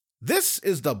This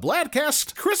is the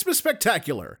Bladtcast Christmas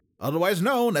Spectacular, otherwise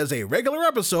known as a regular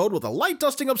episode with a light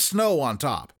dusting of snow on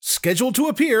top. Scheduled to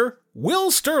appear, Will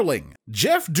Starling,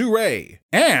 Jeff Duray,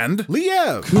 and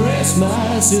Liev.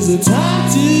 Christmas is a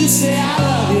time to say I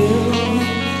love you.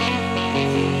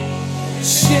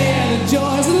 Share the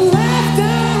joys and laughter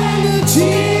and the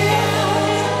tears.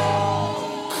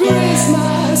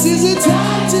 Christmas is a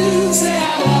time to say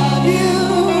I love you.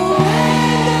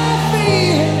 And I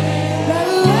feel that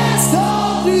lasts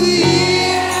all through the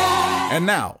year. And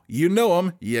now, you know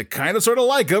him, you kind of sort of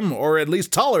like him, or at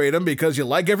least tolerate him because you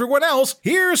like everyone else.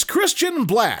 Here's Christian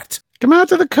Blatt. Come out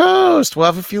to the coast. We'll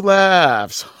have a few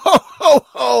laughs. Ho, ho,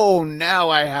 ho. Now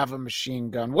I have a machine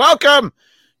gun. Welcome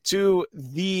to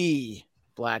the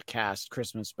Bladtcast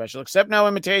Christmas special, except no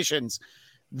imitations.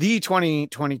 The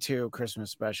 2022 Christmas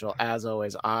special. As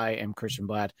always, I am Christian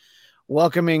Blatt,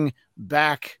 welcoming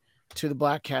back to the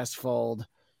Bladtcast fold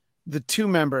the two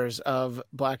members of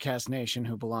Bladtcast Nation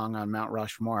who belong on Mount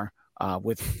Rushmore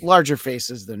with larger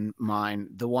faces than mine.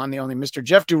 The one, the only Mr.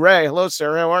 Jeff Duray. Hello,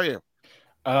 sir. How are you?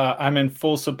 I'm in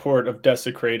full support of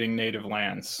desecrating native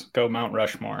lands. Go Mount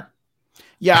Rushmore.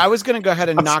 Yeah, I was going to go ahead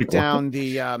and knock down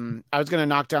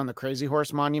the Crazy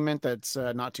Horse monument that's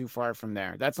not too far from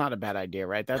there. That's not a bad idea,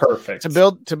 right? That's perfect.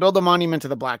 To build a monument to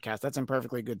the Bladtcast. That's in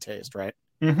perfectly good taste, right?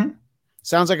 Mm-hmm.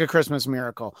 Sounds like a Christmas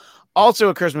miracle. Also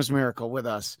a Christmas miracle with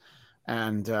us.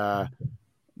 And I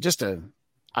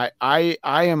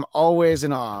am always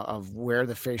in awe of where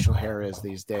the facial hair is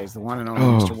these days. The one and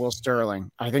only Mr. Will Starling.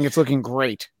 I think it's looking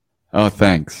great. Oh,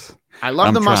 thanks. I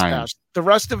love the mustache. The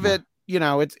rest of it,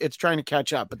 it's trying to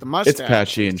catch up, but the mustache. It's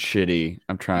patchy and shitty.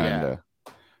 I'm trying to.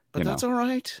 But that's all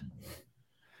right.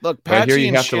 Look, patchy here you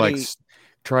and have shitty. To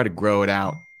try to grow it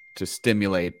out to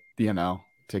stimulate.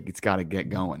 It's got to get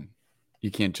going. You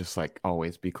can't just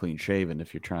always be clean shaven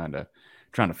if you're trying to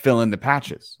fill in the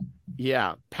patches.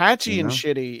 Yeah, patchy and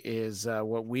shitty is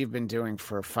what we've been doing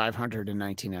for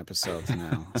 519 episodes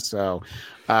now. So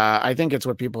I think it's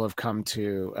what people have come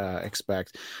to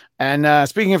expect. And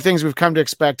speaking of things we've come to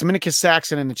expect, Dominicus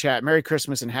Saxon in the chat, Merry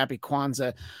Christmas and Happy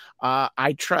Kwanzaa.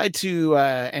 I tried to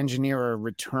engineer a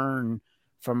return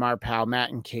from our pal Matt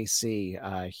and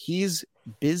KC. He's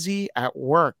busy at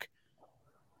work.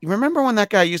 You remember when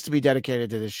that guy used to be dedicated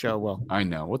to this show? Well, I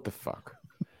know. What the fuck?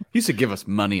 He used to give us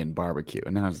money and barbecue,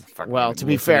 and now it's fucking. Well, to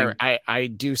be fair, I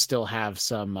do still have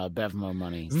some Bevmo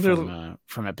money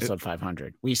from episode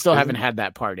 500. We still haven't had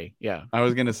that party. Yeah, I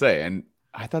was gonna say, and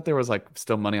I thought there was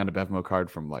still money on a Bevmo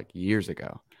card from years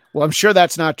ago. Well, I'm sure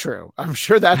that's not true. I'm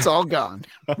sure that's all gone.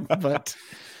 But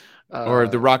or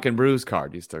the Rock and Brews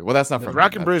card used to. Well, that's not from the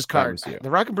Rock and Brews card. The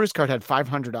Rock and Brews card had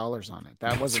 $500 on it.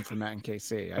 That wasn't from Matt and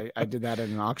KC. I did that at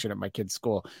an auction at my kid's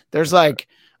school. There's I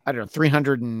don't know,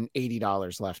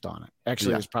 $380 left on it.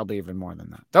 Actually, there's probably even more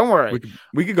than that. Don't worry.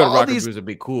 We could go to Rock and Brews. It'd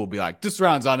be cool. Be like, this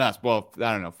round's on us. Well,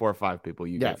 I don't know, 4 or 5 people.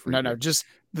 No, just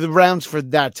the rounds for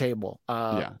that table.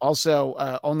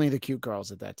 Also, only the cute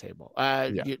girls at that table.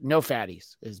 No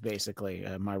fatties is basically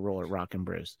my rule at Rock and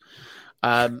Brews.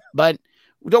 But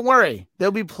don't worry.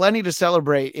 There'll be plenty to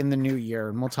celebrate in the new year,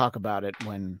 and we'll talk about it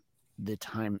when the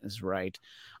time is right.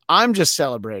 I'm just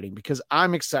celebrating because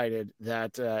I'm excited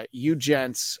that you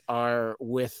gents are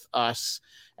with us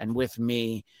and with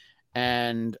me.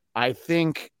 And I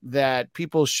think that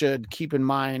people should keep in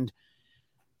mind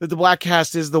that the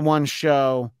Bladtcast is the one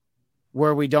show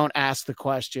where we don't ask the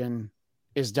question,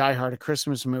 is Die Hard a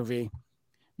Christmas movie?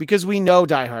 Because we know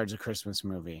Die Hard's a Christmas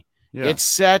movie. Yeah. It's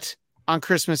set on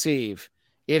Christmas Eve.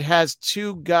 It has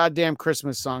 2 goddamn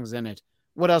Christmas songs in it.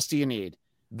 What else do you need?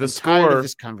 The score of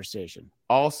this conversation.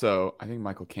 Also, I think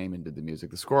Michael Kamen did the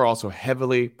music. The score also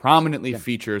prominently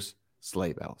features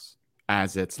sleigh bells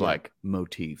as its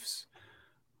motifs.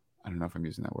 I don't know if I'm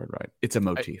using that word right. It's a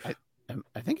motif.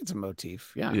 I think it's a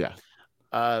motif. Yeah. Yeah.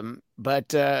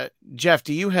 But Jeff,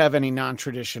 do you have any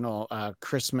non-traditional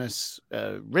Christmas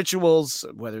rituals,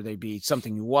 whether they be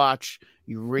something you watch,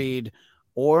 you read,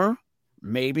 or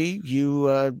maybe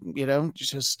you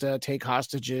just take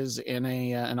hostages in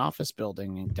an office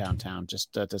building in downtown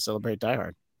just to celebrate Die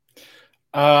Hard?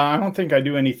 I don't think I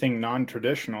do anything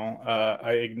non-traditional.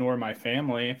 I ignore my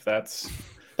family if that's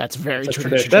very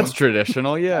traditional. That's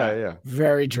traditional. Yeah.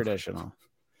 Very traditional.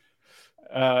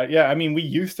 I mean, we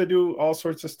used to do all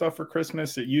sorts of stuff for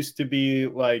Christmas. It used to be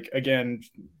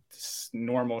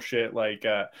normal shit.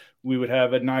 We would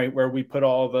have a night where we put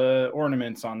all the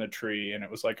ornaments on the tree, and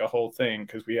it was a whole thing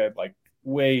because we had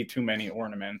way too many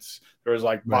ornaments. There was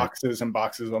boxes and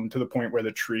boxes of them to the point where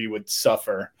the tree would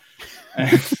suffer.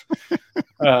 And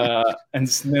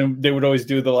then they would always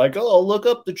do the look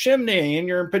up the chimney in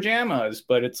your pajamas.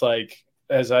 But it's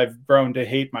as I've grown to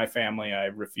hate my family, I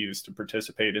refuse to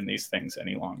participate in these things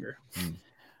any longer.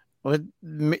 Well,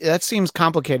 that seems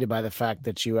complicated by the fact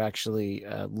that you actually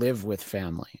live with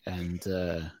family and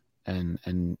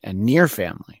near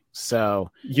family. So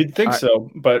you'd think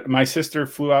so, but my sister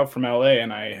flew out from LA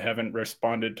and I haven't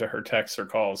responded to her texts or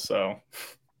calls. So,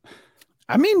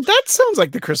 I mean, that sounds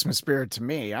like the Christmas spirit to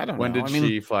me. I don't know. When did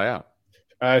she fly out?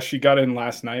 She got in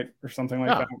last night or something like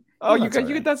that. Oh, you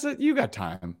got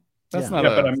time. That's not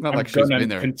but I'm like she's been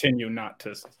there. Continue not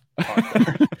to talk to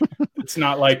her. It's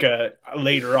not like a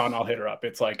later on I'll hit her up.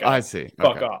 It's like I see.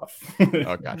 Fuck off.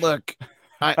 Oh, gotcha. Look,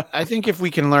 I think if we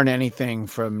can learn anything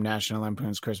from National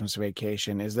Lampoon's Christmas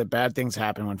Vacation is that bad things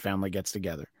happen when family gets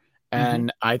together.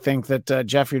 And I think that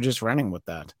Jeff, you're just running with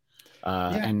that.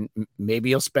 And maybe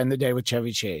you'll spend the day with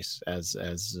Chevy Chase as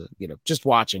just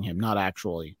watching him, not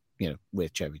actually,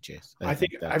 with Chevy Chase. I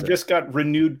think I've just got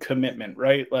renewed commitment,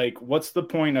 right? Like, what's the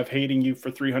point of hating you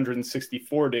for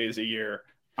 364 days a year?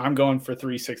 I'm going for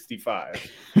 365.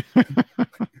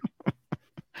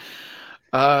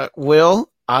 Will,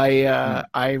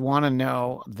 I want to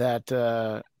know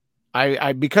that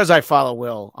I because I follow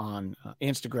Will on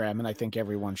Instagram, and I think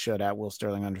everyone should at Will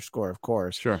Sterling _, of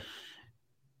course. Sure.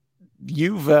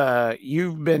 You've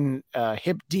been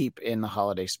hip deep in the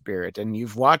holiday spirit, and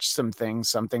you've watched some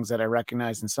things that I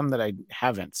recognize and some that I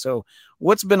haven't. So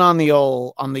what's been on the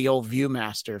old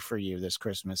Viewmaster for you this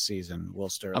Christmas season, Will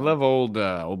Sterling? I love old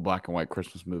black and white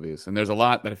Christmas movies, and there's a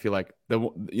lot that I feel like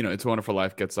It's a Wonderful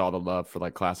Life gets all the love for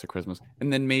like classic Christmas,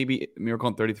 and then maybe Miracle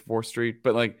on 34th Street,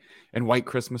 but like and White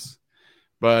Christmas.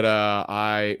 But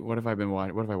what have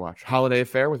I watched? Holiday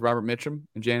Affair with Robert Mitchum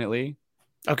and Janet Leigh.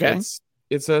 Okay.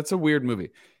 It's a weird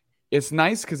movie. It's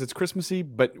nice because it's Christmassy,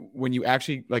 but when you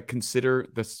actually like consider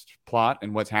this plot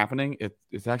and what's happening,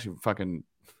 it's actually fucking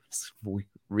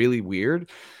really weird.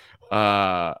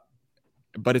 But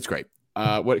it's great.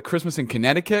 What Christmas in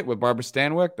Connecticut with Barbara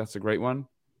Stanwyck? That's a great one.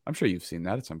 I'm sure you've seen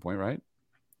that at some point, right?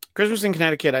 Christmas in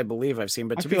Connecticut, I believe I've seen,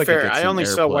 but to be fair, I only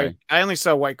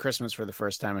saw White Christmas for the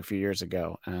first time a few years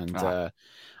ago, and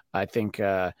I think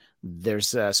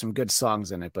there's some good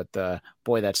songs in it, but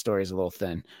boy, that story is a little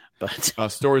thin. But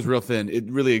story's real thin.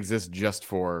 It really exists just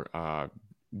for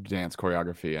dance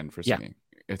choreography and for singing.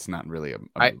 It's not really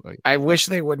I wish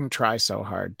they wouldn't try so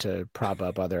hard to prop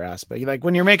up other aspects. Like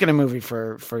when you're making a movie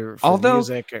for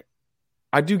music.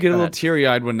 I do get a little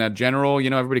teary-eyed when that general,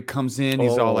 everybody comes in.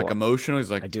 He's all like emotional.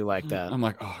 He's like, I do like that. I'm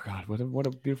like, oh God, what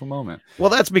a beautiful moment. Well,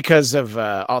 that's because of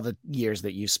all the years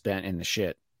that you spent in the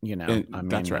shit.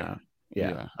 That's right.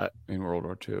 Yeah. In World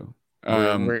War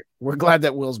II. We're glad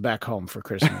that Will's back home for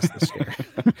Christmas this year.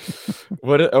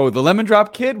 The Lemon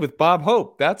Drop Kid with Bob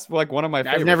Hope. That's like one of my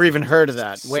favorites. I've never even heard of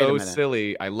that. Wait a minute. So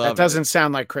silly. I love it. That doesn't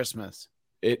sound like Christmas.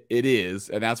 It is,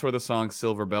 and that's where the song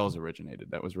Silver Bells originated.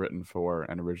 That was written for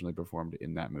and originally performed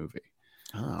in that movie.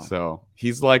 Oh. So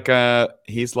he's like a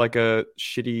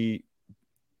shitty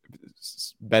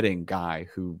betting guy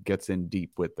who gets in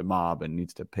deep with the mob and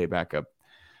needs to pay back up.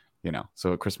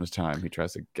 So at Christmas time, he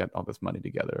tries to get all this money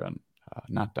together and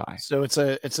not die. So it's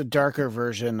a darker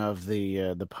version of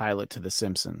the pilot to The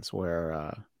Simpsons,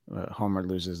 where Homer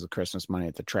loses the Christmas money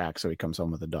at the track, so he comes home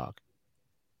with a dog.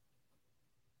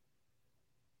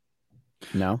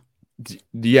 No.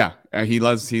 Yeah, he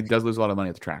does lose a lot of money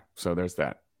at the track. So there's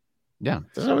that. Yeah.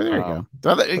 So there you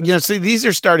go. See, these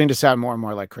are starting to sound more and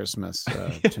more like Christmas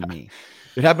to me.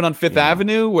 It happened on Fifth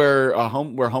Avenue where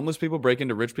homeless people break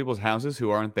into rich people's houses who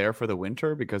aren't there for the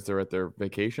winter because they're at their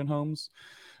vacation homes,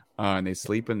 and they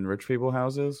sleep in rich people's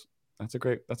houses.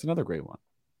 That's another great one.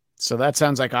 So that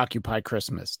sounds like Occupy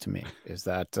Christmas to me. Is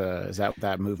that what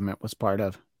that movement was part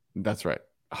of? That's right.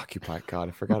 Occupy. God,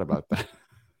 I forgot about that.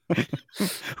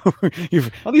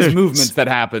 All these movements that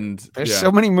happened. There's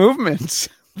so many movements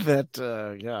that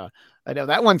I know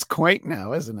that one's quaint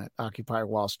now, isn't it? Occupy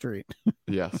Wall Street.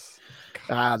 Yes.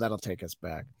 That'll take us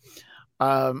back.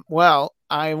 Well,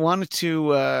 I wanted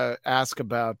to ask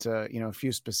about a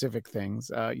few specific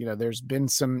things. There's been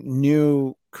some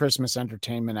new Christmas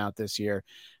entertainment out this year.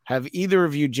 Have either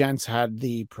of you gents had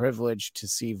the privilege to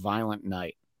see Violent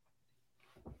Night?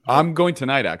 I'm going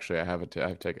tonight. Actually, I have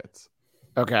tickets.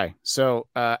 Okay, so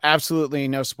absolutely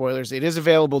no spoilers. It is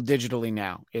available digitally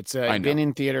now. It's been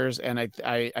in theaters, and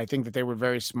I think that they were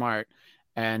very smart.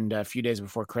 And a few days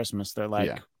before Christmas, they're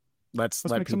like, let's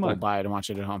let people buy it and watch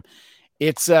it at home.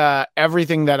 It's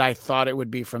everything that I thought it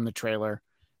would be from the trailer.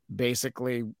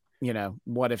 Basically,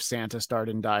 what if Santa starred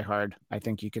in Die Hard? I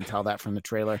think you can tell that from the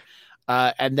trailer.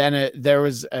 And then there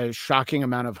was a shocking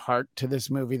amount of heart to this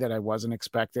movie that I wasn't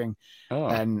expecting. Oh.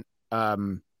 And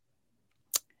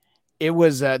it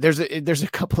was there's a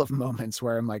couple of moments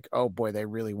where I'm like, oh boy, they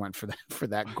really went for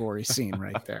that gory scene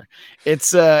right there.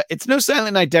 It's no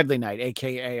Silent Night, Deadly Night,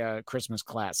 aka a Christmas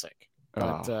classic.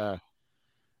 But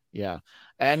yeah.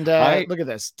 And look at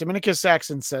this. Dominica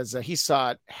Saxon says he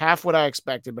saw it half what I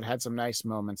expected, but had some nice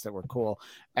moments that were cool.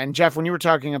 And Jeff, when you were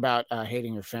talking about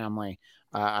hating your family,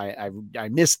 I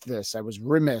missed this. I was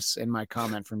remiss in my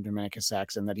comment from Dominica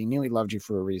Saxon that he knew he loved you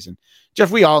for a reason. Jeff,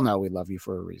 we all know we love you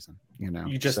for a reason.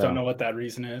 You just don't know what that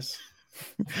reason is.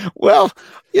 Well,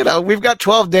 we've got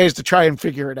 12 days to try and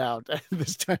figure it out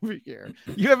this time of year.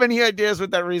 You have any ideas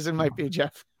what that reason might be,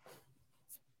 Jeff?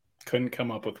 Couldn't come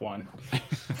up with one.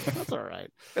 That's all right.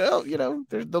 Well,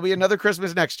 there'll be another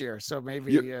Christmas next year, so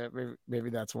maybe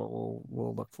that's what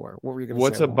we'll look for. What were you going to say?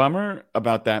 What's a bummer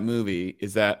about that movie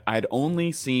is that I'd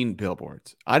only seen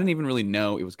billboards. I didn't even really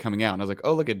know it was coming out, and I was like,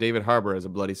 "Oh, look at David Harbour as a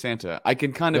bloody Santa." I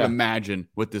can kind of imagine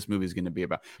what this movie is going to be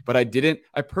about, but I didn't.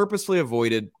 I purposely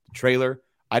avoided the trailer.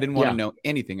 I didn't want to know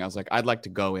anything. I was like, I'd like to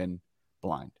go in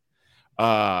blind.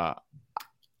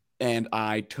 And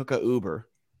I took a Uber,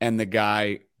 and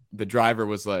the driver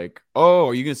was like, "Oh,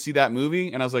 are you going to see that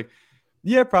movie?" And I was like,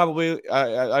 "Yeah, probably.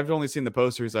 I've only seen the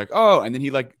poster." He's like, "Oh," and then he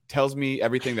like tells me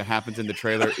everything that happens in the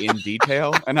trailer in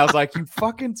detail. And I was like, "You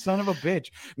fucking son of a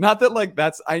bitch." Not that like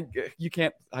you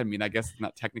can't, I mean, I guess it's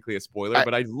not technically a spoiler,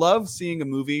 but I love seeing a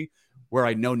movie where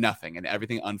I know nothing and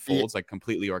everything unfolds like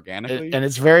completely organically. And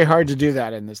it's very hard to do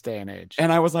that in this day and age.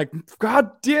 And I was like,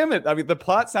 God damn it. I mean, the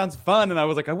plot sounds fun. And I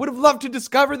was like, I would have loved to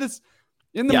discover this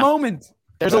in the moment.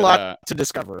 There's a lot to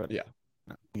discover. Yeah.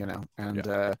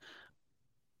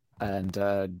 And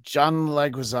John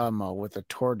Leguizamo with a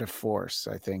tour de force,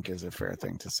 I think, is a fair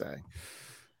thing to say.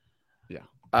 Yeah.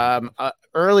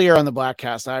 Earlier on the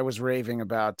Bladtcast, I was raving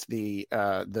about the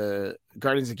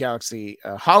Guardians of the Galaxy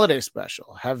holiday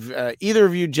special. Have either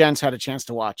of you gents had a chance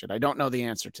to watch it? I don't know the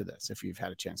answer to this, if you've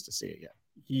had a chance to see it yet.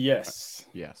 Yes.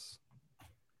 Yes.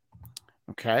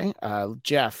 Okay.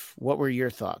 Jeff, what were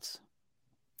your thoughts?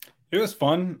 It was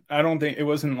fun. I don't think it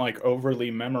wasn't like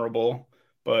overly memorable,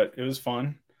 but it was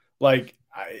fun. Like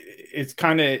it's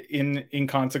kind of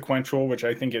inconsequential, which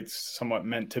I think it's somewhat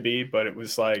meant to be, but it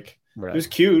was like, It was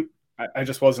cute. I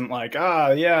just wasn't like,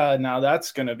 yeah, now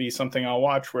that's going to be something I'll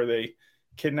watch where they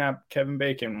kidnap Kevin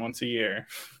Bacon once a year.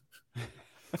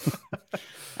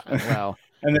 Well,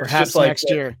 and perhaps just like next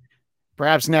year.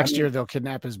 Perhaps next year they'll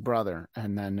kidnap his brother,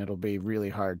 and then it'll be really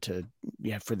hard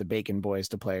for the Bacon Boys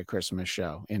to play a Christmas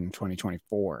show in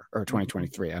 2024 or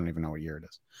 2023. I don't even know what year it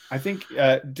is. I think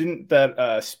didn't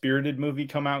that Spirited movie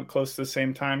come out close to the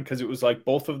same time? Because it was like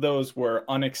both of those were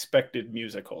unexpected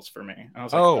musicals for me. I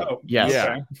was like, yes.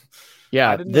 Okay.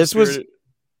 Yeah. This was.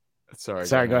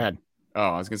 Sorry. Go ahead. Oh,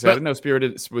 I was gonna say I didn't know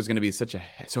Spirited was gonna be so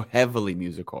heavily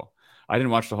musical. I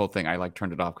didn't watch the whole thing. I like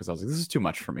turned it off because I was like, this is too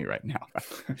much for me right now.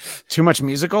 Too much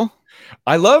musical?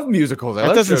 I love musicals.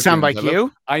 That doesn't sound like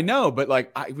you. I know, but like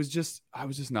I was just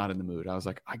not in the mood. I was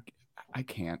like, I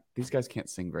can't. These guys can't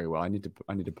sing very well. I need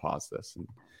to pause this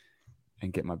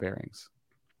and get my bearings.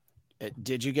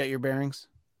 Did you get your bearings?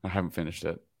 I haven't finished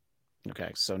it.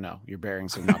 Okay, so no, your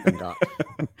bearings have not been got.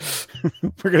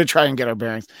 We're gonna try and get our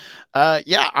bearings. I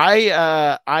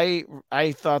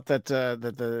thought that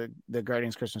the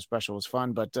Guardians Christmas special was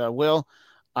fun, but Will,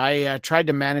 I tried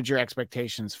to manage your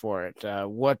expectations for it.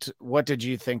 What did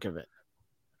you think of it?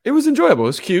 It was enjoyable. It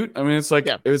was cute. I mean, it's like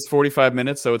it was 45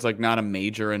 minutes, so it's like not a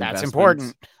major investment. That's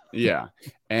important. Yeah,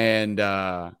 and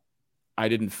I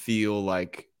didn't feel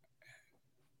like.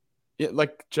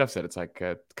 Like Jeff said, it's like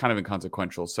kind of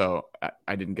inconsequential. So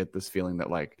I didn't get this feeling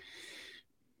that like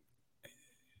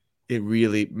it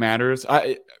really matters.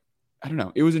 I don't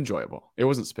know. It was enjoyable. It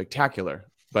wasn't spectacular,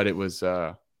 but it was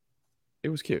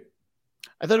cute.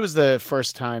 I thought it was the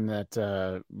first time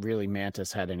that really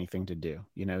Mantis had anything to do.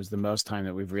 It was the most time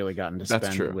that we've really gotten to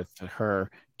spend with her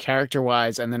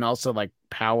character-wise, and then also like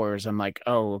powers. I'm like,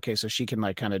 oh, okay, so she can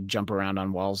like kind of jump around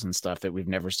on walls and stuff that we've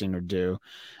never seen her do.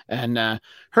 And her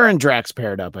and Drax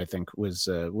paired up, I think, was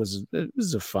a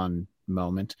fun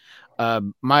moment.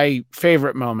 My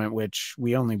favorite moment, which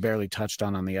we only barely touched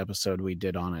on the episode we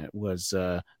did on it, was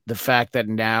the fact that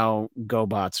now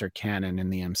GoBots are canon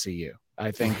in the MCU. I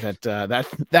think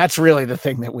that's really the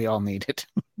thing that we all needed,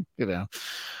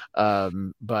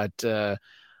 But the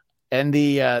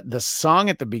song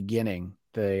at the beginning,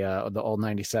 the old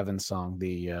 97 song,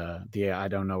 the I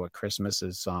Don't Know What Christmas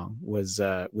Is song was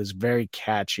very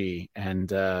catchy, and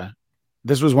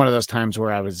this was one of those times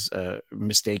where I was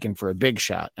mistaken for a big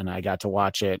shot, and I got to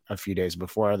watch it a few days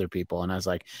before other people. And I was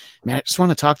like, man, I just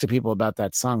want to talk to people about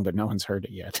that song, but no one's heard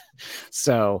it yet.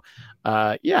 So,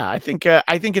 yeah, I think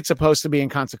it's supposed to be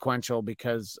inconsequential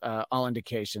because all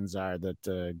indications are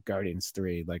that Guardians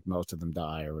 3, like most of them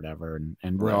die or whatever.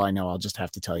 And Will, I know I'll just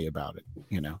have to tell you about it.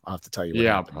 I'll have to tell you. What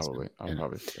happens. I'll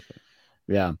probably.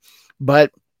 Yeah,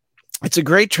 but it's a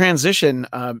great transition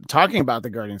talking about the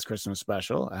Guardians Christmas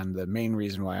special. And the main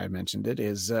reason why I mentioned it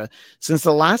is since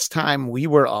the last time we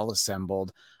were all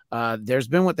assembled, there's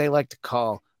been what they like to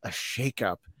call a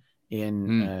shakeup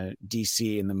in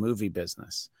DC in the movie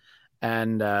business.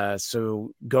 And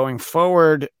so going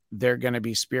forward, they're going to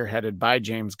be spearheaded by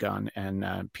James Gunn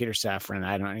and Peter Safran.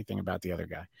 I don't know anything about the other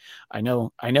guy. I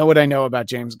know what I know about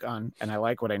James Gunn, and I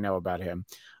like what I know about him.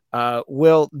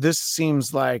 Will, this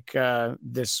seems like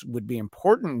this would be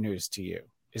important news to you.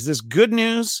 Is this good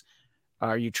news?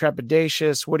 Are you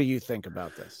trepidatious? What do you think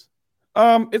about this?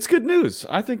 It's good news.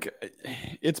 I think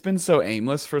it's been so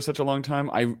aimless for such a long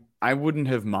time. I wouldn't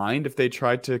have mind if they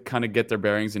tried to kind of get their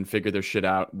bearings and figure their shit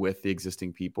out with the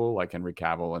existing people like Henry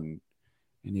Cavill and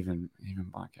even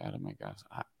Black Adam, I guess.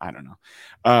 I don't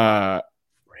know.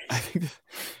 I think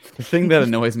the thing that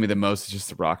annoys me the most is just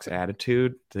The Rock's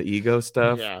attitude, the ego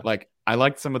stuff. Yeah. Like, I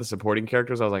liked some of the supporting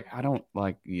characters. I was like, I don't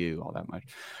like you all that much.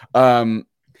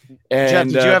 Jeff,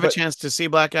 did you have a chance to see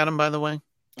Black Adam, by the way?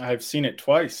 I've seen it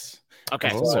twice. Okay,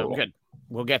 so good.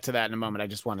 We'll get to that in a moment. I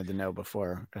just wanted to know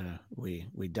before we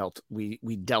dealt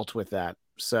with that.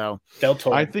 So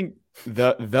I think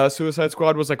the Suicide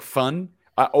Squad was like fun.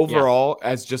 Overall,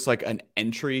 as just like an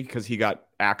entry, because he got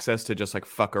access to just like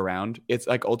fuck around. It's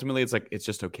like ultimately, it's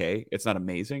just okay. It's not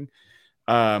amazing.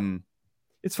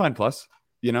 It's fine plus,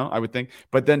 I would think.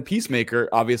 But then Peacemaker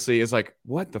obviously is like,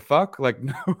 what the fuck? Like,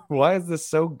 no, why is this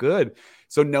so good?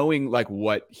 So knowing like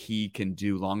what he can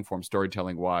do long form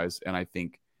storytelling wise, and I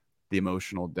think the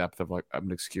emotional depth of like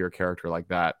an obscure character like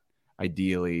that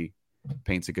ideally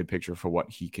paints a good picture for what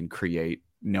he can create,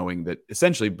 knowing that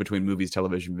essentially between movies,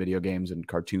 television, video games, and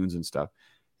cartoons and stuff,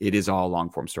 it is all long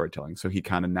form storytelling. So he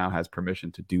kind of now has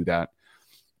permission to do that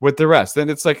with the rest. Then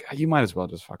it's like, you might as well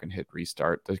just fucking hit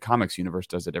restart. The comics universe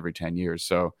does it every 10 years.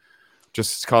 So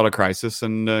just call it a crisis.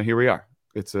 And here we are.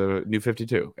 It's a new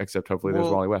 52, except hopefully there's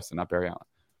Wally West and not Barry Allen.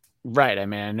 Right. I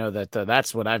mean, I know that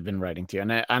that's what I've been writing to you.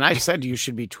 And I said you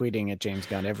should be tweeting at James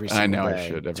Gunn every single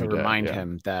day to remind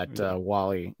him that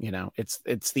Wally,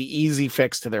 it's the easy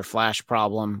fix to their Flash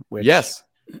problem,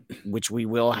 which we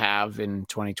will have in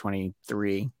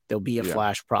 2023. There'll be a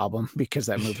Flash problem because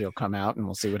that movie will come out and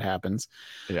we'll see what happens.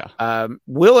 Yeah.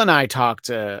 Will and I talked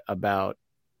about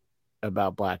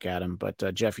Black Adam,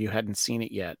 but Jeff, you hadn't seen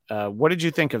it yet. What did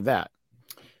you think of that?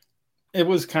 It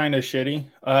was kind of shitty.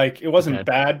 Like, it wasn't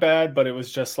bad, but it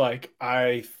was just like,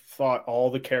 I thought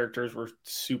all the characters were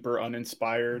super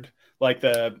uninspired. Like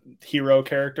the hero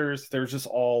characters, they're just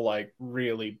all like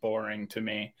really boring to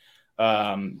me.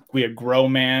 We had Grow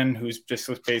Man, who's just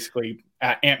basically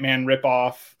Ant-Man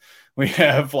ripoff. We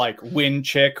have like Wind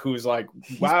Chick, who's like,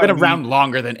 wow, he's been around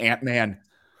longer than Ant-Man.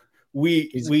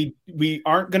 We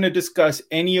aren't going to discuss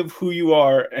any of who you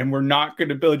are, and we're not going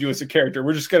to build you as a character.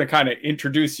 We're just going to kind of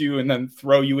introduce you and then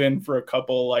throw you in for a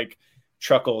couple like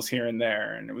chuckles here and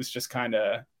there. And it was just kind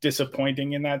of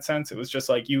disappointing in that sense. It was just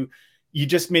like you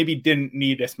just maybe didn't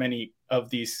need as many of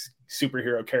these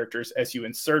superhero characters as you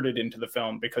inserted into the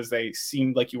film, because they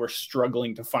seemed like you were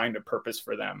struggling to find a purpose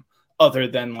for them other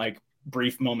than like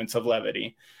brief moments of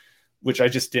levity, which I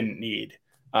just didn't need.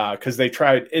 Because they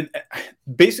tried it,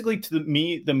 basically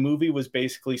me, the movie was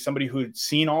basically somebody who had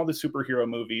seen all the superhero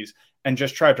movies and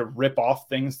just tried to rip off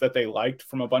things that they liked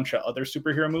from a bunch of other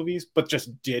superhero movies, but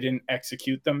just didn't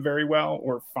execute them very well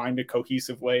or find a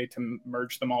cohesive way to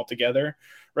merge them all together.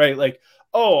 Right. Like,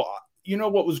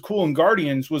 what was cool in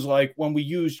Guardians was like when we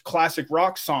used classic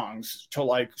rock songs to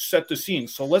like set the scene.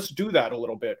 So let's do that a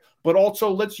little bit, but also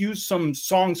let's use some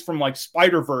songs from like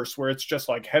Spider-Verse where it's just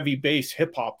like heavy bass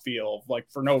hip hop feel, like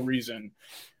for no reason.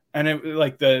 And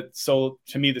it so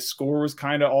to me, the score was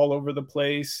kind of all over the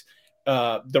place.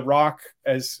 The Rock,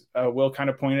 as Will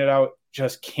kind of pointed out,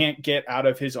 just can't get out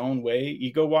of his own way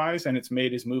ego wise. And it's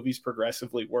made his movies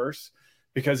progressively worse.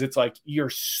 Because it's like you're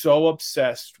so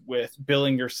obsessed with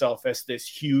billing yourself as this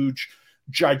huge,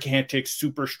 gigantic,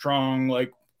 super strong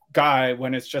like guy,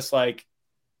 when it's just like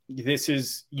this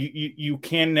is you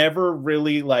can never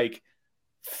really like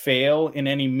fail in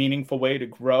any meaningful way to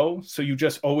grow. So you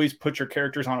just always put your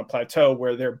characters on a plateau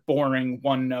where they're boring,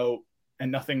 one note,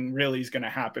 and nothing really is going to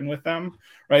happen with them.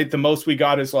 Right? The most we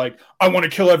got is like, I want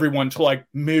to kill everyone, to like,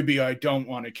 maybe I don't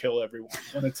want to kill everyone,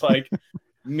 and it's like.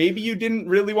 maybe you didn't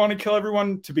really want to kill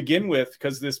everyone to begin with,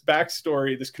 because this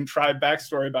contrived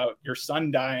backstory about your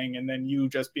son dying and then you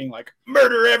just being like,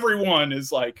 murder everyone,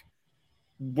 is like,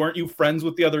 weren't you friends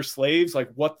with the other slaves?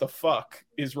 Like, what the fuck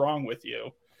is wrong with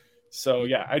you? So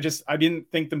yeah, I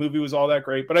didn't think the movie was all that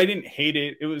great, but I didn't hate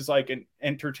it. It was like an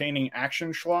entertaining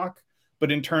action schlock.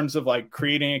 But in terms of like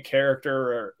creating a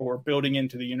character or building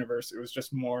into the universe, it was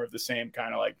just more of the same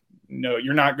kind of like, no,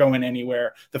 you're not going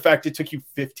anywhere. The fact it took you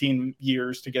 15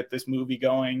 years to get this movie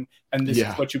going and this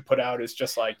is what you put out is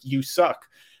just like, you suck.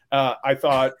 I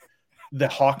thought the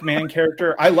Hawkman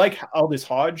character, I like Aldous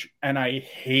Hodge, and I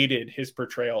hated his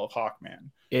portrayal of Hawkman.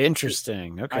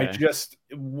 Interesting. Okay. I just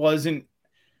wasn't,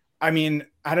 I mean,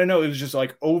 I don't know. It was just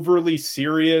like overly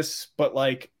serious, but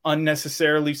like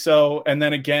unnecessarily so. And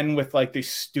then again, with like these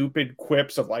stupid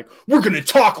quips of like, we're going to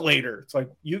talk later. It's like,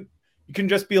 you can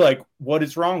just be like, what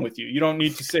is wrong with you? You don't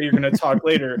need to say you're going to talk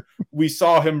later. We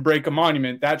saw him break a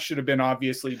monument. That should have been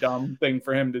obviously dumb thing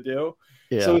for him to do.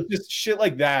 Yeah. So it's just shit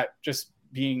like that, just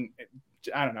being,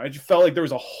 I don't know. It just felt like there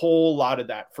was a whole lot of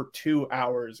that for 2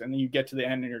 hours. And then you get to the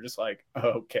end and you're just like,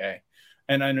 okay.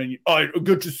 And I know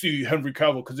good to see Henry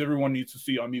Cavill, because everyone needs to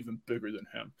see I'm even bigger than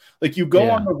him. Like, you go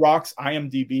on The Rock's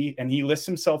IMDb and he lists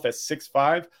himself as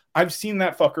 6'5". I've seen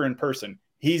that fucker in person.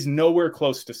 He's nowhere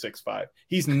close to 6'5".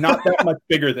 He's not that much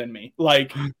bigger than me.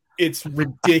 Like, it's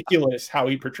ridiculous how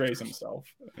he portrays himself.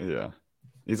 Yeah.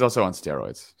 He's also on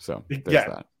steroids. So there's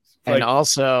that. And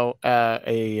also,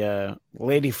 a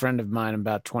lady friend of mine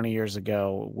about 20 years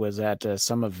ago was at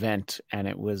some event, and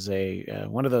it was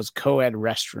one of those co-ed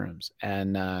restrooms.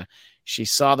 And she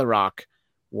saw The Rock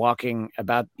walking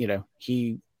about,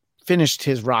 he finished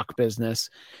his rock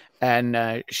business,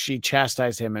 and she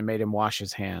chastised him and made him wash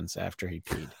his hands after he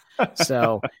peed.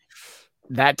 So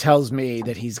that tells me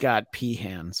that he's got pee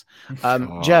hands.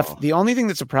 Jeff, the only thing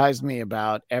that surprised me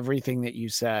about everything that you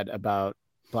said about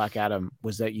Black Adam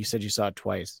was that you said you saw it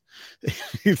twice.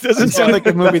 It doesn't sound like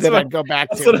a movie that I'd go back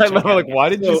to. That's what I love. Like, why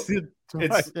did you see it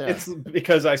twice? It's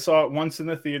because I saw it once in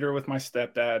the theater with my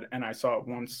stepdad, and I saw it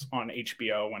once on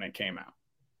HBO when it came out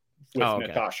with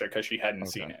Natasha, because she hadn't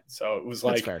seen it. So it was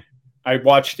like, I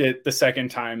watched it the second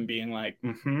time being like,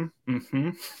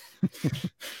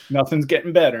 nothing's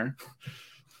getting better.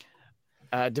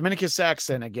 Dominicus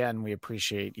Saxon, again, we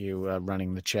appreciate you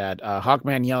running the chat.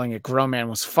 Hawkman yelling at Grown Man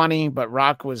was funny, but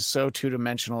Rock was so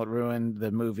two-dimensional it ruined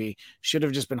the movie. Should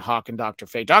have just been Hawk and Dr.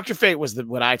 Fate. Dr. Fate was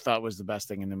what I thought was the best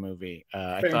thing in the movie.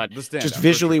 I thought just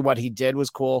visually what he did was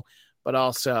cool, but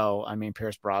also, I mean,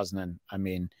 Pierce Brosnan, I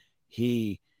mean,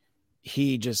 he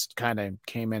just kind of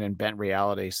came in and bent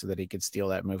reality so that he could steal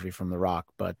that movie from The Rock,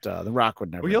 but The Rock would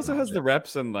never. Well, he also has the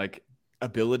reps and like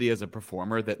ability as a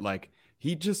performer that like,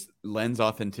 he just lends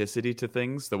authenticity to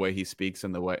things, the way he speaks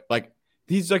and the way, like,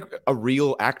 he's like a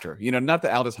real actor, not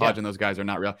that Aldous Hodge and those guys are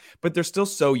not real, but they're still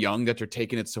so young that you're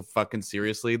taking it so fucking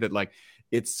seriously that like,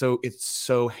 it's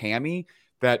so hammy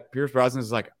that Pierce Brosnan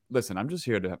is like, listen, I'm just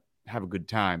here to have a good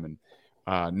time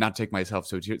and not take myself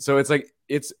so seriously. So it's like,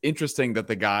 it's interesting that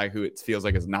the guy who it feels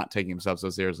like is not taking himself so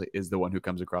seriously is the one who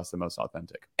comes across the most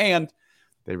authentic. And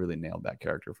they really nailed that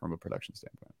character from a production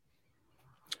standpoint.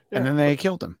 And then they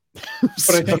killed him. But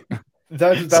I think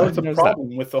that was the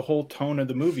problem with the whole tone of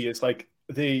the movie. Is like,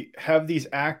 they have these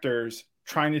actors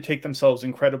trying to take themselves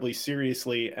incredibly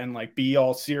seriously and like be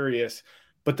all serious,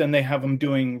 but then they have them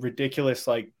doing ridiculous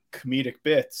like comedic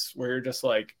bits where you're just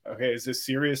like, okay, is this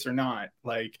serious or not?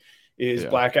 Like, is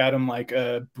Black Adam like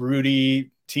a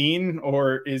broody teen,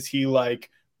 or is he like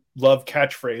love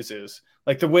catchphrases?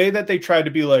 Like the way that they tried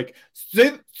to be like,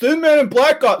 Thin Man in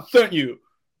Black got sent you.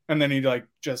 And then he like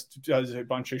just does a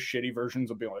bunch of shitty versions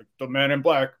of being like, the Man in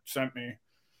Black sent me.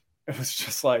 It was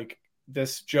just like,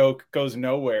 this joke goes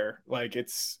nowhere. Like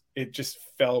it just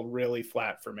fell really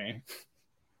flat for me.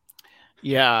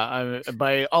 Yeah,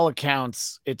 by all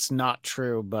accounts, it's not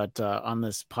true. But on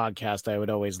this podcast, I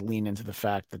would always lean into the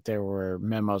fact that there were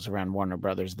memos around Warner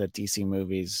Brothers that DC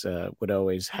movies would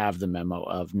always have the memo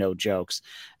of no jokes.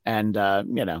 And,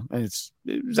 it's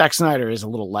Zack Snyder is a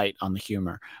little light on the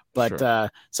humor.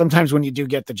 But sometimes when you do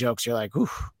get the jokes, you're like, ooh,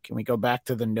 can we go back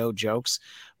to the no jokes?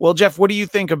 Well, Jeff, what do you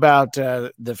think about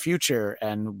the future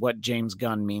and what James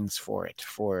Gunn means for it,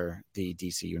 for the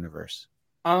DC universe?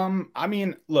 I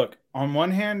mean, look, on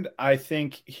one hand, I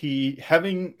think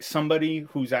having somebody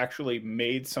who's actually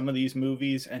made some of these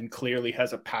movies and clearly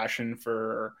has a passion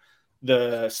for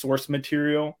the source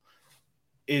material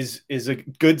is a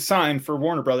good sign for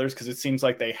Warner Brothers, because it seems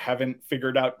like they haven't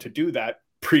figured out to do that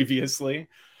previously.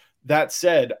 That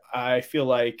said, I feel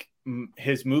like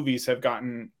his movies have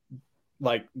gotten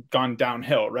like gone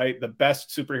downhill, right? The best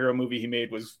superhero movie he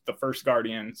made was the first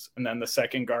Guardians, and then the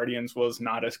second Guardians was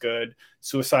not as good.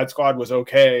 Suicide Squad was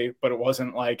okay, but it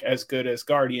wasn't like as good as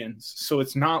Guardians. So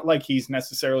it's not like he's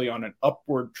necessarily on an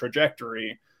upward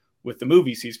trajectory with the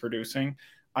movies he's producing.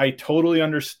 I totally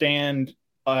understand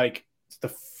like the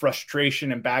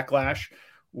frustration and backlash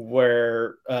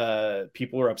where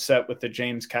people were upset with the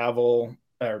Henry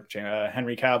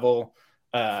Cavill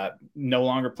no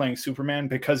longer playing Superman,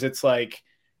 because it's like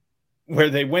where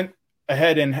they went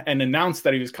ahead and announced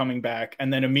that he was coming back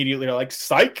and then immediately are like,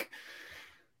 psych.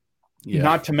 Yeah.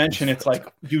 Not to mention, it's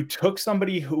like you took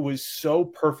somebody who was so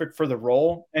perfect for the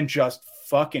role and just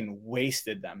fucking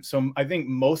wasted them. So I think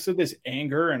most of this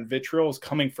anger and vitriol is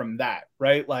coming from that,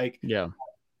 right? Like, yeah.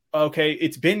 Okay,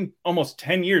 it's been almost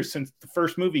 10 years since the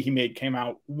first movie he made came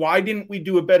out. Why didn't we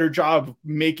do a better job of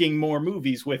making more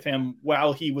movies with him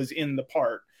while he was in the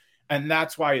part? And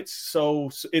that's why it's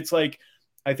like,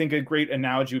 I think a great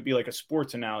analogy would be like a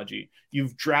sports analogy.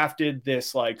 You've drafted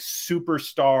this like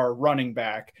superstar running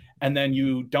back, and then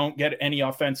you don't get any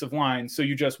offensive line. So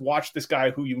you just watch this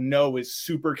guy who you know is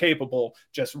super capable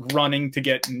just running to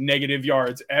get negative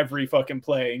yards every fucking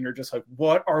play. And you're just like,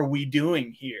 what are we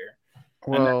doing here?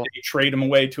 Well, and then you trade him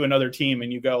away to another team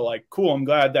and you go like, cool, I'm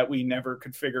glad that we never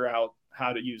could figure out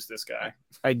how to use this guy.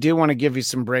 I do want to give you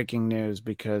some breaking news,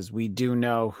 because we do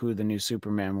know who the new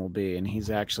Superman will be, and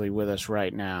he's actually with us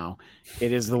right now.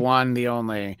 It is the one, the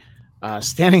only,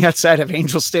 standing outside of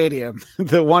Angel Stadium,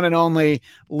 the one and only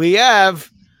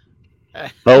Liev. Ho,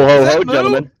 ho, ho,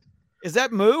 gentlemen. Is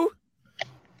that Moo?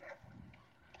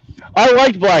 I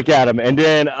liked Black Adam, and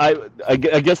then I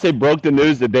guess they broke the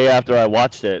news the day after I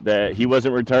watched it that he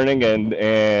wasn't returning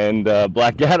and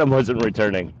Black Adam wasn't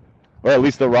returning, or at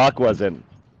least The Rock wasn't.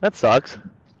 That sucks.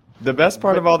 The best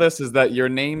part of all this is that your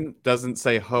name doesn't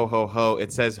say ho ho ho;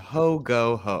 it says ho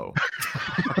go ho.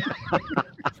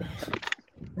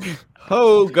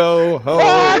 Ho go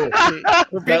ho.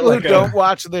 For people who don't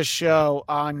watch this show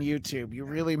on YouTube, you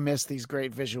really miss these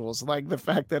great visuals, like the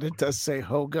fact that it does say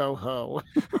ho go ho.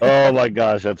 Oh my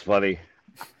gosh, that's funny.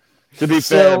 To be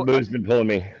fair, Moo's been pulling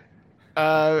me.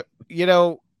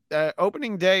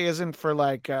 Opening day isn't for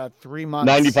like 3 months.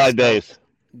 95 days.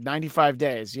 95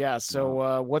 days, yeah.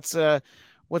 So what's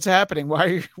happening?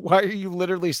 Why are you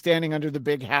literally standing under the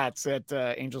big hats at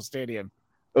Angel Stadium?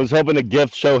 I was hoping to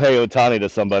gift Shohei Ohtani to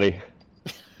somebody.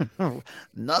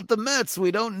 Not the Mets. We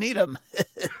don't need him.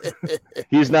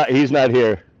 He's not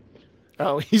here.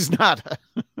 Oh, he's not.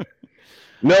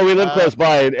 No, we live close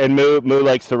by, and Moo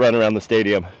likes to run around the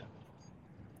stadium.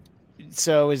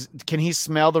 So can he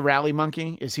smell the rally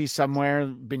monkey? Is he somewhere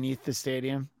beneath the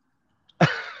stadium?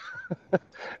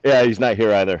 Yeah, he's not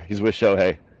here either. He's with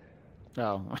Shohei.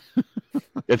 Oh.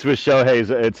 It's with Shohei's.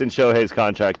 It's in Shohei's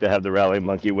contract to have the rally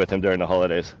monkey with him during the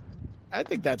holidays. I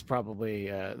think that's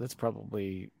probably.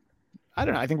 I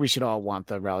don't know. I think we should all want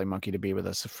the rally monkey to be with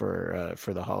us for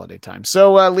the holiday time.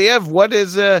 So, Liev,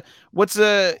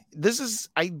 this is,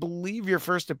 I believe, your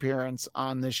first appearance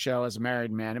on this show as a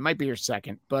married man. It might be your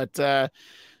second, but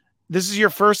this is your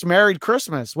first married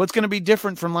Christmas. What's going to be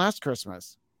different from last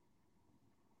Christmas?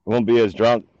 Won't be as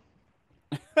drunk.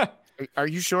 Are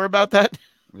you sure about that?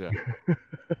 Yeah.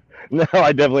 No,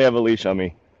 I definitely have a leash on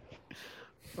me.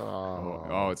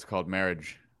 Oh, it's called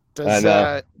marriage.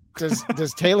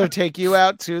 Does Taylor take you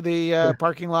out to the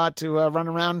parking lot to run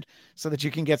around so that you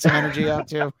can get some energy out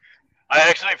too? I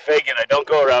actually fake it. I don't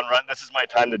go around run. This is my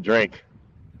time to drink.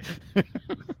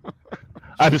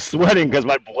 I'm sweating because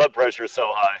my blood pressure is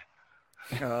so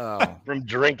high from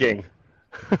drinking.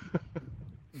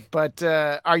 But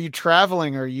are you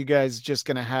traveling, or are you guys just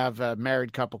going to have a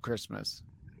married couple Christmas?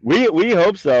 We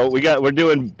hope so. We're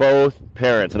doing both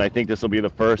parents, and I think this will be the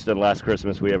first and last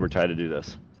Christmas we ever try to do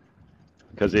this,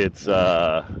 because it's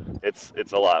a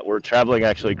lot. We're traveling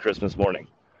actually Christmas morning.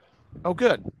 Oh,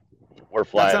 good. We're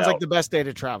flying. That sounds out. like the best day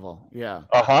to travel. Yeah.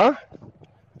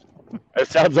 It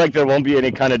sounds like there won't be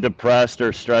any kind of depressed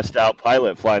or stressed out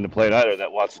pilot flying the plane either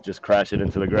that wants to just crash it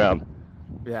into the ground.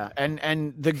 Yeah,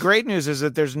 and the great news is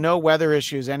that there's no weather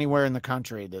issues anywhere in the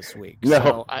country this week. No,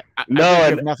 so I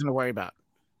have nothing to worry about.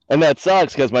 And that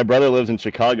sucks because my brother lives in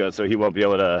Chicago, so he won't be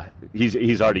able to.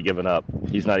 He's already given up.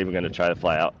 He's not even going to try to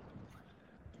fly out.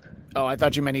 Oh, I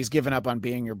thought you meant he's given up on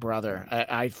being your brother.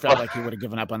 I felt like he would have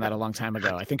given up on that a long time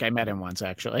ago. I think I met him once,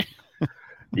 actually.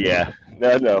 Yeah,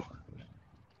 no.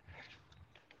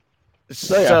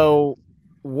 So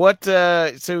what?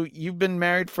 So you've been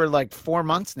married for like 4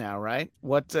 months now, right?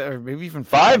 What? Or maybe even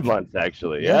 5 months,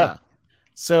 actually. Yeah.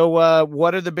 So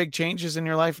what are the big changes in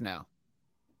your life now?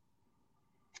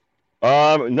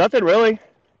 Nothing really.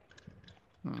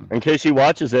 In case she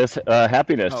watches this,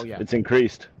 happiness. Oh, yeah. It's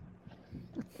increased.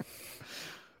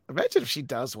 Imagine if she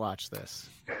does watch this.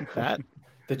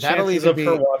 The chances of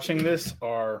her watching this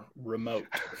are remote.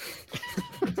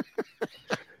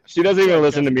 She doesn't even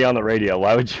listen to me on the radio.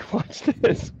 Why would you watch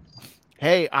this?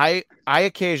 Hey, I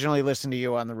occasionally listen to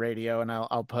you on the radio, and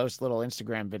I'll post little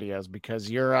Instagram videos because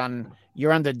you're on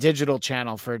the digital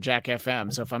channel for Jack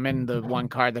FM. So if I'm in the one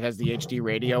car that has the HD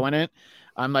radio in it,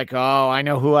 I'm like, oh, I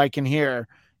know who I can hear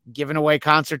giving away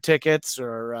concert tickets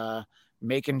or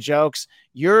making jokes.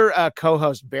 Your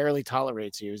co-host barely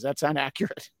tolerates you. Does that sound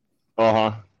accurate?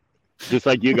 Just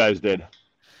like you guys did.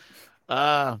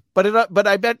 But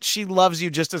I bet she loves you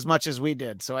just as much as we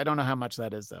did. So I don't know how much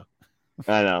that is, though.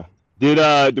 I know.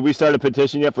 Did we start a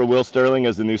petition yet for Will Sterling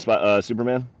as the new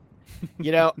Superman?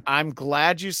 I'm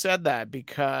glad you said that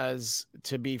because,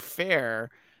 to be fair,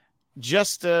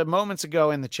 just moments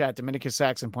ago in the chat, Dominica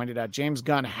Saxon pointed out James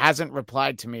Gunn hasn't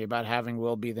replied to me about having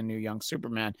Will be the new young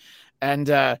Superman. And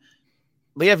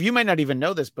Liev, you might not even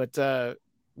know this, but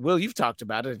Will, you've talked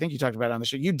about it. I think you talked about it on the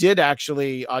show. You did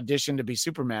actually audition to be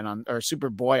Superman or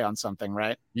Superboy on something,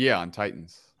 right? Yeah, on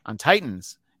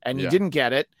Titans. And you didn't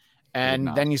get it.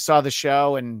 And then you saw the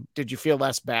show, and did you feel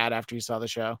less bad after you saw the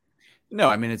show? No,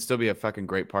 I mean, it'd still be a fucking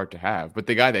great part to have. But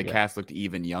the guy they cast looked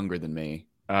even younger than me.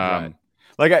 Right.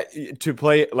 To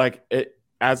play like it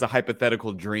as a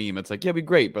hypothetical dream, it's like, yeah, it'd be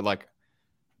great. But like,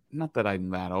 not that I'm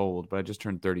that old, but I just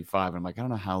turned 35. And I'm like, I don't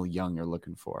know how young you're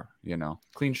looking for,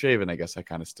 clean shaven. I guess I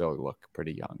kind of still look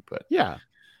pretty young, but yeah,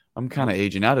 I'm kind of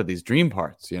aging out of these dream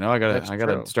parts. I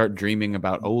gotta start dreaming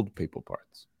about old people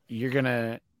parts. You're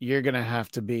gonna have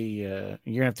to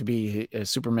be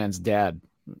Superman's dad,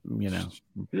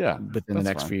 Yeah, within the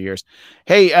next few years.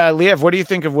 Hey, Liev, what do you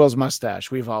think of Will's mustache?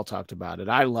 We've all talked about it.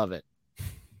 I love it.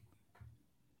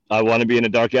 I want to be in a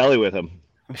dark alley with him.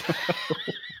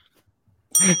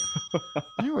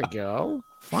 There we go.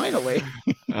 Finally.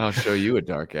 I'll show you a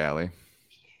dark alley.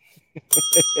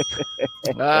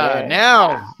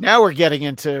 Now we're getting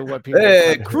into what people.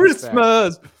 Hey,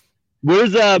 Christmas.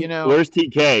 Where's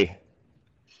TK?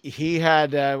 He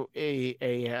had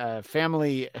a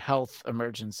family health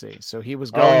emergency, so he was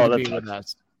going to be with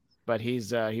us, but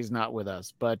he's not with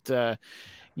us. But so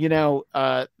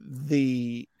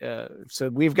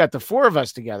we've got the four of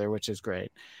us together, which is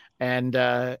great.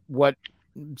 And what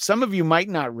some of you might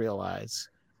not realize,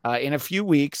 in a few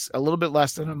weeks, a little bit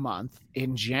less than a month,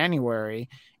 in January,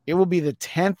 it will be the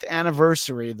 10th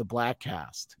anniversary of the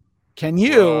Bladtcast. Can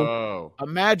you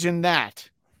imagine that?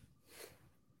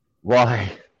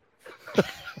 Why?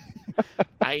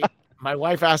 My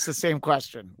wife asked the same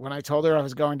question when I told her I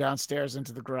was going downstairs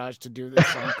into the garage to do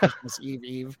this on Christmas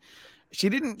Eve. She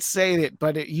didn't say it,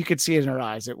 but you could see it in her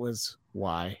eyes. It was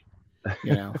why.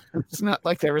 It's not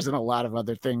like there isn't a lot of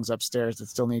other things upstairs that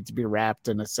still need to be wrapped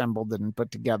and assembled and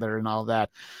put together and all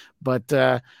that. But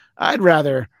I'd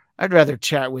rather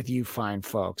chat with you fine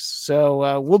folks.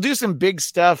 So we'll do some big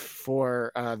stuff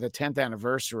for the 10th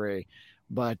anniversary,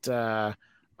 but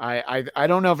I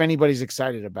don't know if anybody's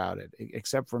excited about it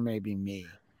except for maybe me.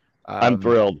 I'm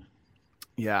thrilled.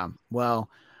 Yeah. Well,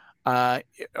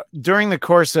 during the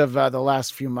course of the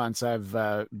last few months, I've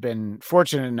been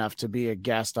fortunate enough to be a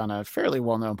guest on a fairly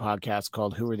well-known podcast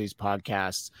called Who Are These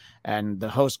Podcasts? And the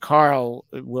host, Carl,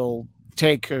 will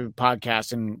take a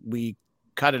podcast and we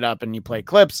cut it up and you play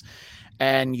clips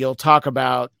and you'll talk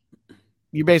about,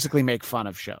 you basically make fun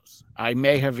of shows. I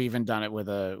may have even done it with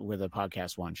a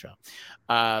Podcast One show.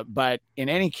 But in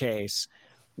any case,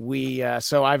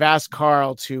 so I've asked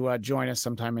Carl to join us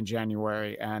sometime in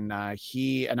January, and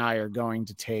he and I are going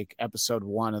to take episode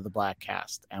 1 of the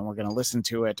Bladtcast, and we're going to listen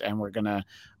to it, and we're going to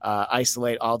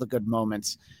isolate all the good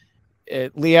moments.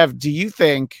 Liev, do you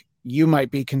think you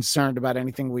might be concerned about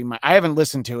anything I haven't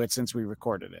listened to it since we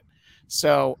recorded it.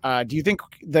 So do you think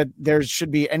that there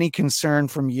should be any concern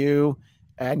from you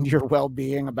and your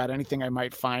well-being about anything I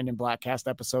might find in Bladtcast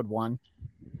episode 1?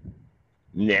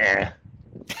 Nah.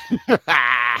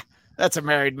 That's a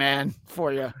married man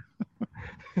for you.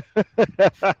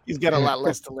 He's got a lot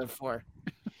less to live for.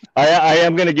 I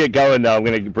am going to get going now. I'm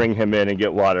going to bring him in and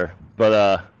get water.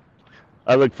 But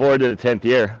I look forward to the 10th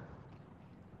year.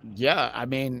 Yeah, I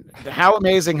mean, how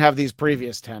amazing have these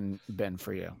previous 10 been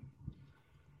for you?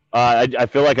 I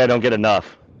feel like I don't get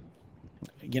enough.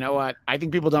 You know what? I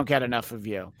think people don't get enough of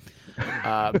you.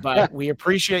 But we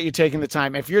appreciate you taking the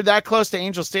time. If you're that close to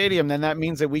Angel Stadium, then that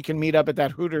means that we can meet up at that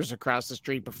Hooters across the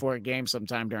street before a game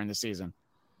sometime during the season.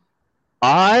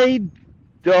 I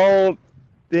don't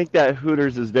think that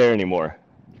Hooters is there anymore.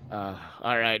 All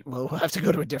right. Well, we'll have to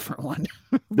go to a different one.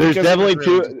 There's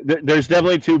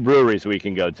definitely two breweries we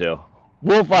can go to.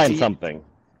 We'll find something.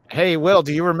 Hey, Will,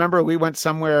 do you remember we went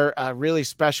somewhere really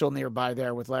special nearby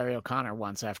there with Larry O'Connor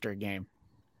once after a game?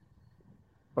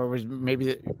 Or was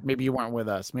maybe you weren't with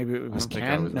us? Maybe it was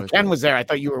Ken. No, Ken was there. I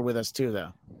thought you were with us too,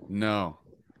 though. No.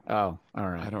 Oh, all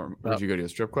right. I don't. Where'd you go to a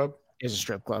strip club? It's a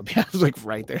strip club. Yeah, it was like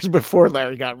right there. It's before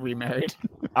Larry got remarried.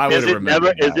 I would have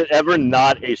remembered. Is it ever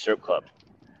not a strip club?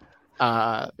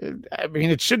 I mean,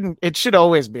 it should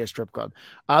always be a strip club.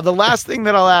 The last thing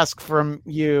that I'll ask from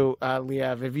you,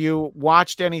 Liev, have you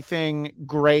watched anything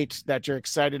great that you're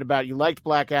excited about? You liked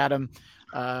Black Adam,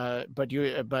 but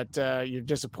you're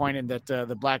disappointed that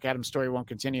the Black Adam story won't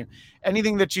continue.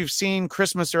 Anything that you've seen,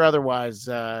 Christmas or otherwise,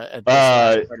 at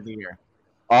this part of the year?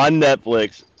 On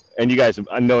Netflix, and you guys,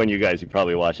 I'm knowing you guys, you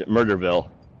probably watch it.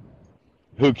 Murderville.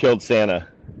 Who Killed Santa?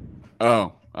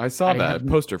 Oh. I saw that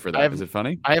poster for that. Is it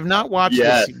funny? I have not watched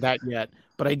that yet,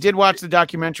 but I did watch the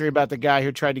documentary about the guy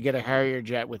who tried to get a Harrier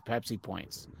jet with Pepsi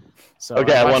points. So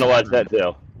okay, I want to watch that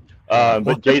too.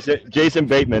 But Jason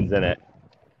Bateman's in it.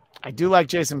 I do like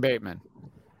Jason Bateman.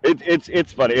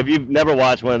 It's funny. If you've never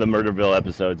watched one of the Murderville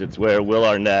episodes, it's where Will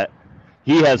Arnett,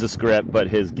 he has a script, but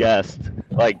his guest,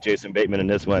 like Jason Bateman in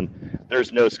this one,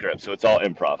 there's no script, so it's all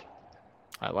improv.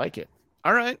 I like it.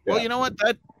 All right. Yeah. Well, you know what?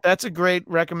 That's a great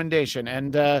recommendation.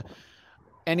 And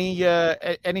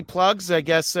any plugs? I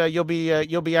guess you'll be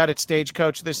out at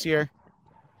Stagecoach this year.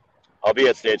 I'll be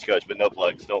at Stagecoach, but no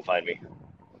plugs. Don't find me.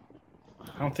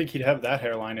 I don't think he'd have that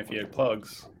hairline if he had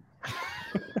plugs.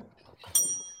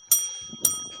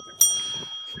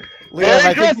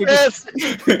 Merry Christmas!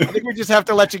 I think we just have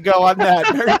to let you go on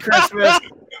that. Merry Christmas.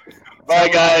 Bye,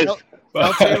 guys.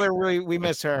 Well, Taylor, we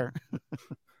miss her.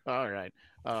 All right.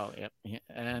 Oh, yeah.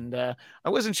 And I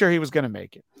wasn't sure he was going to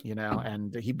make it,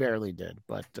 and he barely did.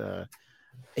 But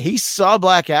he saw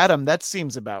Black Adam. That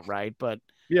seems about right. But,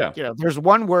 yeah, there's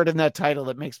one word in that title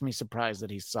that makes me surprised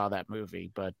that he saw that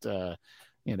movie. But,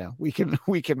 we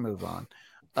can move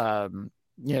on.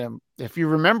 If you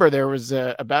remember, there was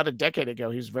about a decade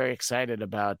ago, he was very excited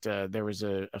about there was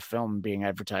a film being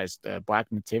advertised,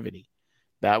 Black Nativity.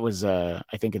 That was, I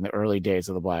think, in the early days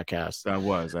of the Bladtcast.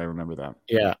 I remember that.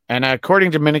 Yeah. And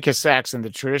according to Minica Saxon,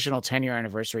 the traditional 10-year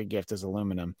anniversary gift is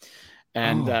aluminum.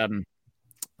 And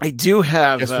I do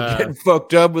have... Guess we're getting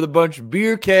fucked up with a bunch of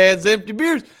beer cans, empty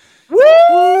beers.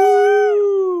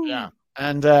 Woo! Yeah.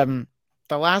 And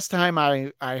the last time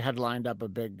I had lined up a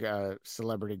big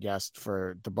celebrity guest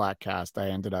for the Bladtcast, I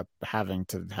ended up having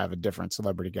to have a different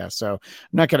celebrity guest. So I'm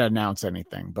not going to announce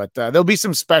anything, but there'll be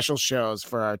some special shows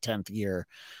for our 10th year.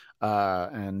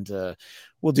 And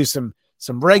we'll do some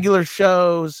regular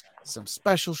shows, some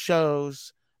special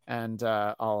shows, and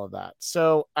all of that.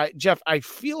 So Jeff, I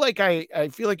feel like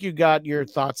you got your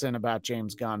thoughts in about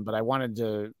James Gunn, but I wanted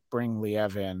to bring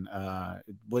Liev in.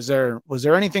 Was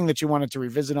there anything that you wanted to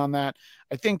revisit on that?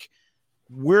 I think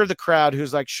we're the crowd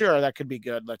who's like, sure, that could be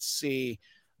good. Let's see.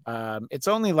 It's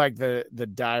only like the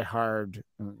diehard,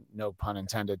 no pun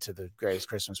intended, to the greatest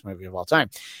Christmas movie of all time,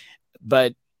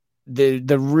 but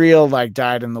the real like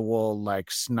dyed in the wool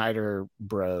like Snyder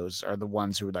bros are the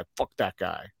ones who are like, fuck that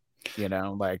guy.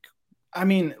 I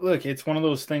mean, look, it's one of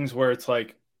those things where it's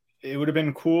like, it would have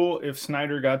been cool if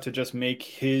Snyder got to just make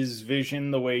his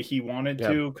vision the way he wanted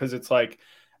to. Cause it's like,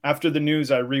 after the news,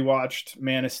 I rewatched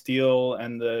Man of Steel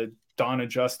and the Dawn of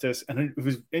Justice. And it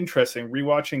was interesting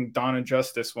rewatching Dawn of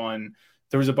Justice one.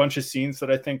 There was a bunch of scenes that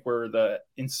I think were the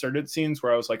inserted scenes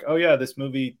where I was like, oh yeah, this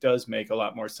movie does make a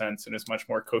lot more sense and is much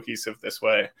more cohesive this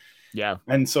way. Yeah.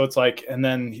 And so it's like, and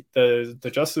then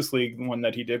the Justice League one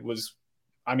that he did was,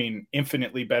 I mean,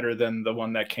 infinitely better than the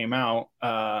one that came out,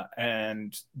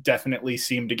 and definitely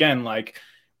seemed, again, like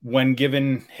when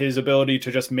given his ability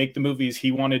to just make the movies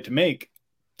he wanted to make,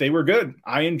 they were good.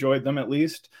 I enjoyed them, at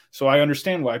least. So I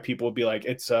understand why people would be like,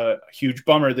 it's a huge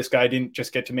bummer this guy didn't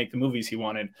just get to make the movies he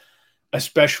wanted,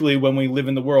 especially when we live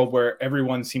in the world where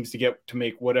everyone seems to get to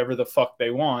make whatever the fuck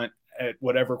they want at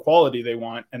whatever quality they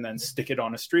want and then stick it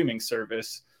on a streaming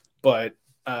service. But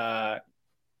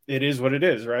it is what it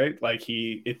is, right? Like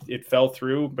it fell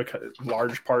through because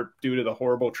large part due to the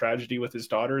horrible tragedy with his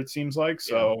daughter, it seems like.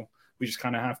 So we just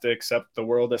kind of have to accept the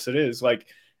world as it is. Like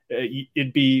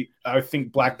it'd be, I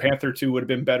think Black Panther 2 would have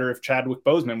been better if Chadwick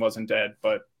Boseman wasn't dead,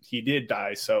 but he did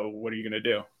die. So what are you going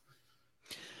to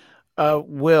do?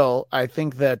 Will, I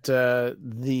think that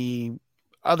the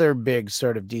other big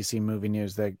sort of DC movie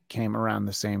news that came around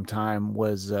the same time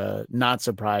was not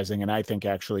surprising, and I think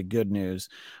actually good news,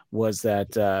 was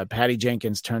that Patty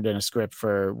Jenkins turned in a script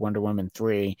for Wonder Woman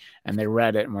 3, and they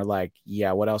read it and were like,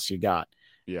 yeah, what else you got?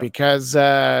 Yeah. Because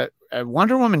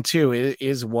Wonder Woman 2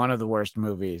 is one of the worst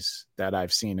movies that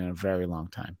I've seen in a very long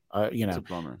time.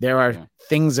 There are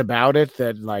things about it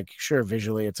that, like, sure,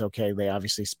 visually it's okay. They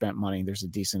obviously spent money. There's a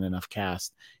decent enough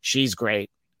cast. She's great.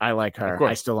 I like her.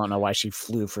 I still don't know why she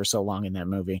flew for so long in that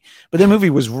movie, but the movie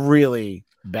was really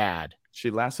bad.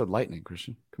 She lassoed lightning,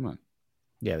 Christian. Come on.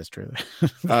 Yeah, that's true.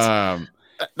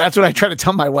 That's what I try to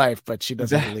tell my wife, but she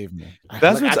doesn't believe me.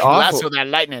 That's what's awful. Lasso that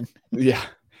lightning. Yeah.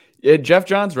 Jeff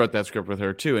Johns wrote that script with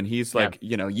her too, and he's like,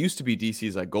 used to be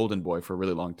DC's like golden boy for a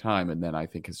really long time, and then I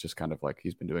think it's just kind of like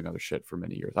he's been doing other shit for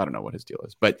many years. I don't know what his deal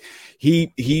is, but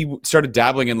he started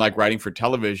dabbling in like writing for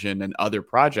television and other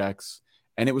projects,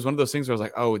 and it was one of those things where I was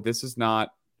like, oh, this is not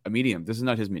a medium. This is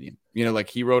not his medium. Like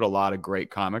he wrote a lot of great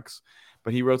comics,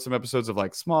 but he wrote some episodes of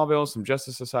like Smallville, some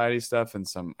Justice Society stuff, and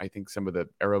some of the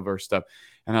Arrowverse stuff,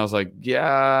 and I was like,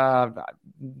 yeah,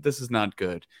 this is not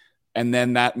good. And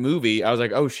then that movie, I was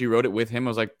like, oh, she wrote it with him. I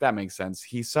was like, that makes sense.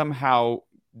 He somehow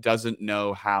doesn't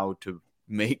know how to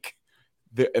make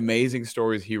the amazing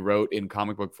stories he wrote in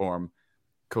comic book form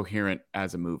coherent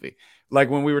as a movie. Like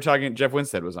when we were talking, Jeff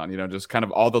Winstead was on, just kind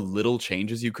of all the little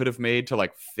changes you could have made to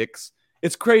like fix.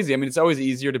 It's crazy. I mean, it's always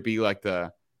easier to be like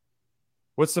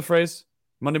what's the phrase?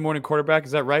 Monday morning quarterback.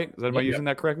 Is that right? Am I using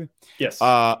that correctly? Yes.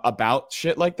 About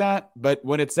shit like that. But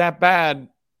when it's that bad,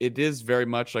 it is very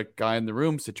much like guy in the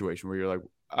room situation where you're like,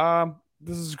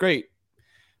 this is great.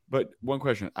 But one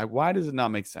question, why does it not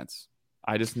make sense?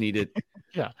 I just need it.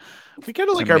 Yeah. We kind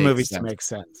of like our movies to make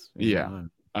sense. Yeah.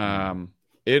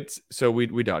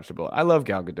 We dodged a bullet. I love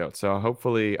Gal Gadot. So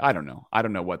hopefully, I don't know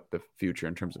what the future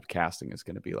in terms of casting is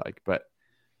going to be like, but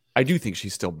I do think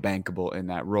she's still bankable in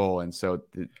that role. And so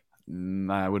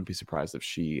I wouldn't be surprised if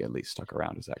she at least stuck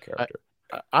around as that character.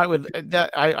 I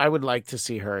would like to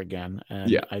see her again.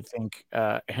 And I think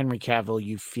Henry Cavill,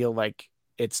 you feel like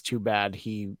it's too bad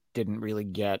he didn't really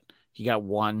he got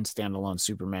one standalone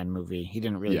Superman movie. He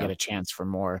didn't really get a chance for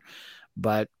more.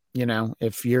 But,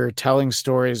 if you're telling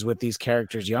stories with these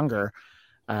characters younger,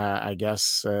 I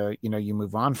guess, you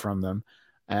move on from them.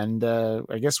 And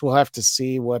I guess we'll have to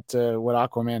see what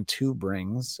Aquaman 2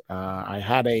 brings. I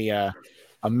had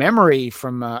a memory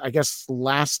from I guess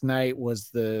last night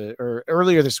or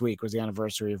earlier this week was the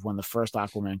anniversary of when the first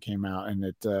Aquaman came out, and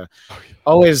it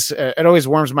always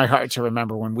warms my heart to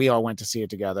remember when we all went to see it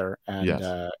together.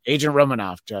 And Agent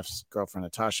Romanoff, Jeff's girlfriend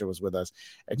Natasha, was with us,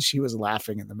 and she was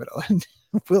laughing in the middle, and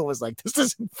Will was like, "This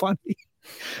isn't funny,"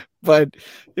 but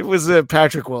it was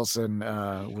Patrick Wilson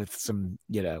with some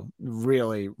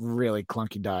really really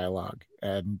clunky dialogue.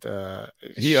 And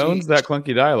he owns that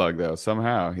clunky dialogue though.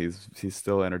 Somehow he's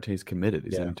still entertained. He's committed.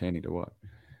 He's entertaining to watch.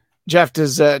 Jeff,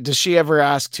 does she ever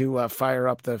ask to fire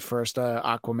up the first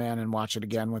Aquaman and watch it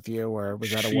again with you, or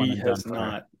was that a one and done? She has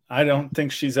not. I don't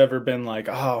think she's ever been like,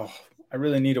 oh, I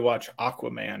really need to watch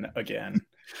Aquaman again.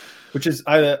 Which is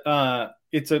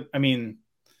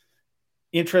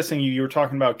interesting. You were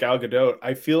talking about Gal Gadot.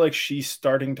 I feel like she's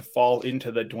starting to fall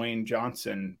into the Dwayne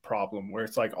Johnson problem, where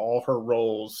it's like all her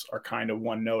roles are kind of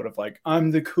one note of like,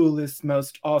 I'm the coolest,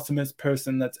 most awesomest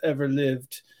person that's ever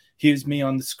lived. Here's me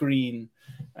on the screen.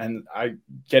 And I'm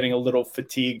getting a little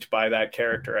fatigued by that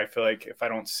character. I feel like if I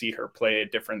don't see her play a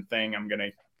different thing, I'm going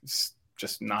to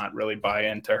just not really buy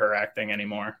into her acting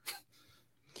anymore.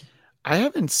 I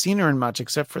haven't seen her in much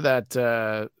except for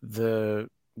that,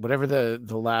 whatever the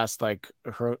last like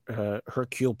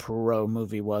Hercule Poirot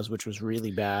movie was, which was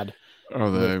really bad. Oh,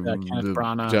 the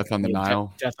Death on the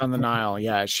Nile. Death on the Nile.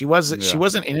 Yeah, she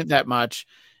wasn't in it that much,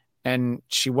 and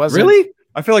she wasn't really.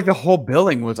 I feel like the whole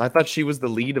billing was. I thought she was the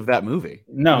lead of that movie.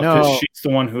 No, because she's the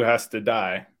one who has to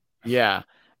die. Yeah,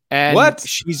 and what?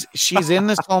 She's in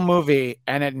this whole movie,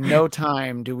 and at no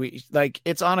time do we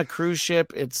it's on a cruise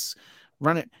ship. It's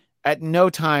running. At no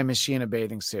time is she in a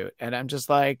bathing suit, and I'm just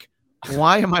like,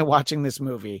 why am I watching this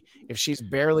movie if she's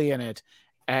barely in it,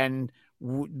 and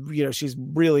she's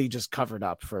really just covered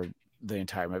up for the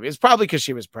entire movie? It's probably because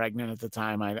she was pregnant at the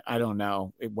time. I don't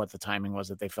know what the timing was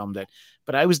that they filmed it,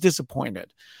 but I was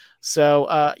disappointed. So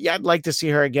I'd like to see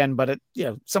her again, but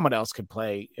someone else could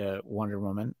play Wonder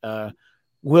Woman.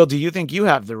 Will, do you think you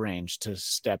have the range to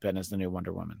step in as the new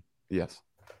Wonder Woman? Yes,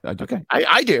 I do. Okay,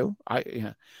 I do.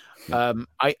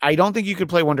 I don't think you could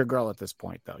play Wonder Girl at this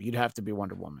point, though. You'd have to be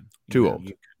Wonder Woman. Too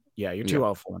old. You're too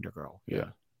old for Wonder Girl. Yeah.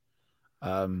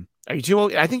 Are you too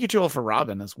old? I think you're too old for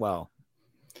Robin as well.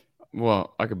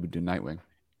 Well, I could do Nightwing.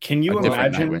 Can you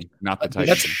imagine? Nightwing, not the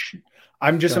Titan.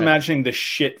 I'm just imagining the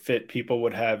shit fit people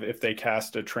would have if they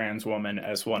cast a trans woman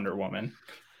as Wonder Woman.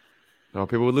 Oh,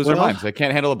 people would lose their minds. They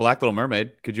can't handle a black Little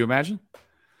Mermaid. Could you imagine?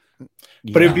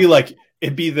 But it'd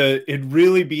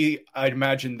really be, I'd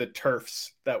imagine, the TERFs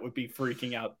that would be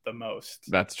freaking out the most.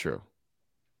 That's true.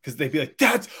 Because they'd be like,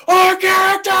 "That's our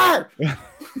character."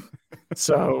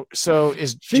 So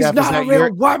is She's Jeff? not a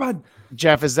real woman.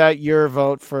 Jeff, is that your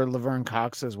vote for Laverne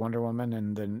Cox as Wonder Woman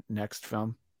in the next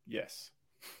film? Yes.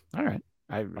 All right.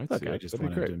 I just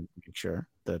wanted to make sure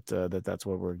that that's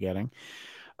what we're getting.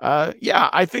 Yeah,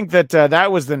 I think that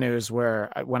that was the news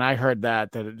where when I heard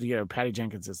that Patty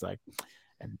Jenkins is like,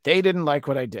 and they didn't like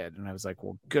what I did, and I was like,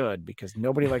 well, good, because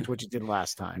nobody liked what you did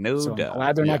last time. So I'm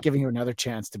glad they're not giving you another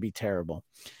chance to be terrible.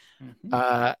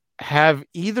 Mm-hmm. Have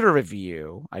either of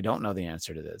you? I don't know the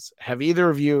answer to this. Have either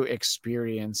of you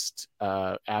experienced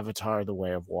Avatar: The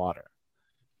Way of Water?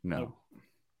 No.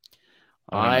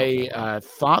 I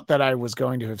thought that I was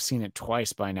going to have seen it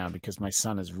twice by now because my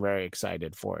son is very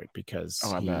excited for it because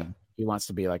he wants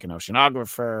to be like an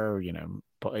oceanographer.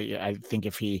 I think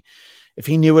if he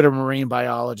knew what a marine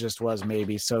biologist was,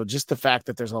 maybe. So just the fact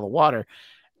that there's all the water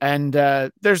and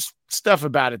there's stuff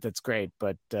about it that's great,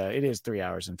 but it is 3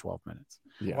 hours and 12 minutes.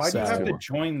 Yeah. Why do you have to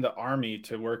join the army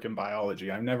to work in biology?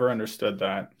 I've never understood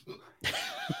that.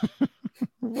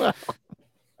 Well,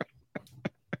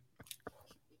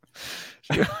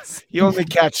 you only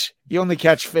catch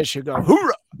fish who go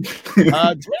hoorah.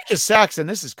 Jamaica Saxon,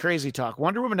 this is crazy talk.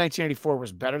 Wonder Woman 1984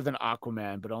 was better than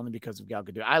Aquaman, but only because of Gal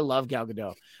Gadot. I love Gal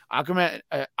Gadot.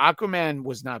 Aquaman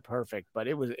was not perfect, but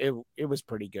it was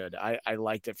pretty good. I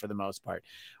liked it for the most part.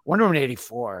 Wonder Woman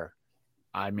 84,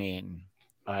 I mean,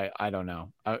 I don't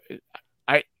know.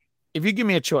 If you give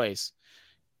me a choice,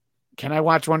 can I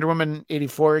watch Wonder Woman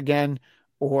 84 again?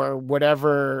 Or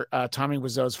whatever Tommy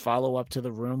Wiseau's follow-up to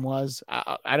The Room was.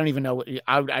 I don't even know.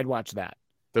 I'd watch that.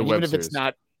 Even if it's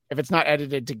not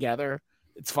edited together,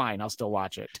 it's fine. I'll still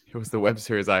watch it. It was the web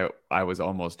series I was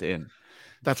almost in.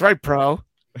 That's right, pro.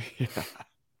 Yeah.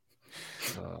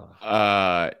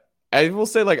 I will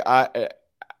say, like,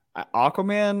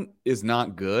 Aquaman is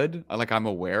not good. I'm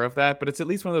aware of that, but it's at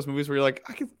least one of those movies where you're like,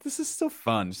 this is so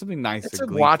fun. Something nice. It's a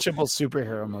watchable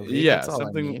superhero movie. Yeah,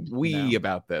 something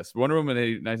about this. Wonder Woman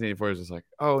 1984 is just like,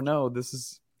 oh no, this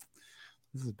is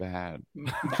bad.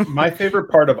 My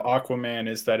favorite part of Aquaman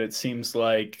is that it seems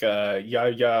like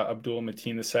Yahya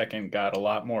Abdul-Mateen II got a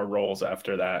lot more roles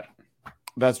after that.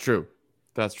 That's true.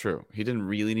 He didn't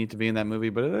really need to be in that movie,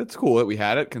 but it's cool that we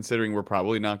had it, considering we're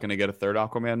probably not going to get a third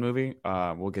Aquaman movie.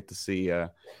 We'll get to see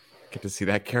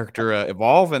that character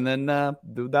evolve, and then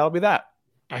that'll be that.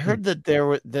 I heard that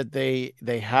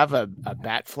they have a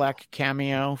Batfleck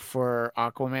cameo for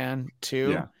Aquaman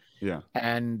too. Yeah,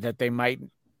 and that they might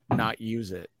not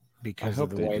use it because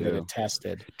of the way that it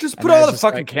tested. Just put all the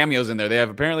fucking cameos in there. They have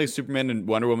apparently Superman and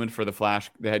Wonder Woman for the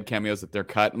Flash. They had cameos that they're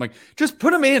cut. I'm like, just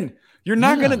put them in. You're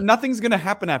not nothing's gonna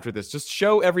happen after this. Just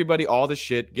show everybody all the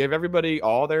shit, give everybody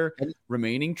all their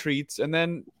remaining treats, and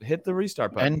then hit the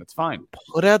restart button. It's fine.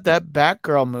 Put out that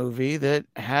Batgirl movie that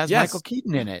has Michael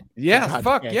Keaton in it. Yeah,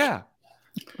 yeah.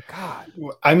 God.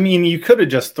 I mean, you could have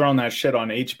just thrown that shit on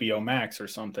HBO Max or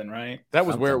something, right? That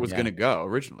was where it was gonna go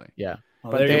originally. Yeah.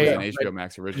 Well, but they an HBO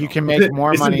Max original. You can make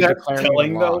more money. Isn't that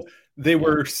telling though? They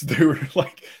were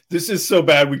like, this is so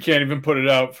bad we can't even put it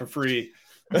out for free.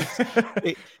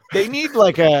 They need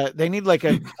like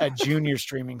a junior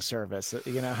streaming service.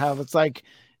 How it's like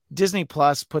Disney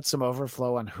Plus puts some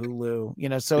overflow on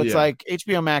Hulu. So it's like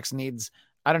HBO Max needs,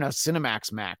 I don't know,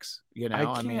 Cinemax Max.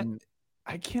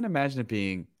 I can't imagine it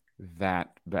being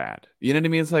that bad. You know what I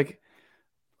mean? It's like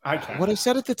what I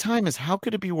said at the time is, how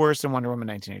could it be worse than Wonder Woman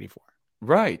 1984?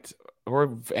 Right.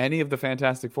 Or any of the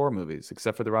Fantastic Four movies,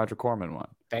 except for the Roger Corman one.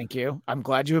 Thank you. I'm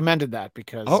glad you amended that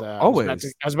because always. I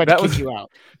was about to kick you out.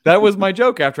 That was my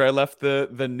joke after I left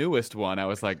the newest one. I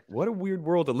was like, what a weird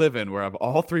world to live in where I have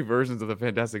all three versions of the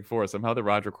Fantastic Four. Somehow the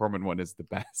Roger Corman one is the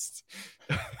best.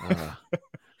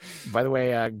 By the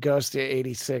way, Ghost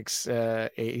 86,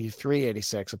 83,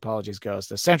 86, apologies,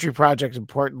 Ghost. A Century Project,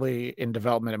 importantly in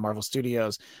development at Marvel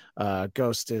Studios.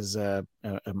 Ghost is a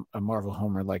Marvel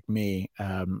homer like me.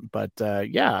 But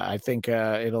I think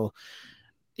it'll,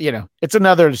 it's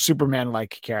another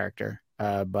Superman-like character.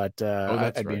 But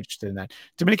I'd be interested in that.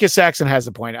 Dominica Saxon has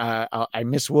the point. I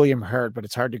miss William Hurt, but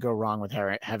it's hard to go wrong with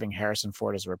having Harrison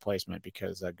Ford as a replacement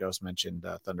because Ghost mentioned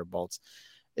Thunderbolts.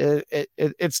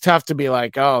 It's tough to be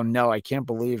like, oh no, I can't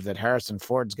believe that Harrison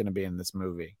Ford's going to be in this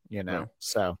movie,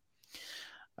 So,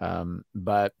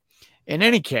 but in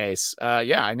any case,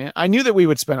 I knew that we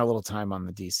would spend a little time on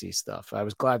the DC stuff. I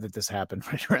was glad that this happened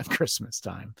right around Christmas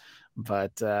time,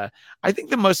 but I think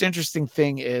the most interesting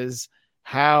thing is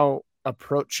how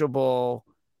approachable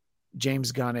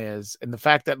James Gunn is, and the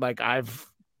fact that I've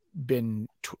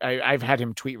I've had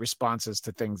him tweet responses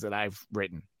to things that I've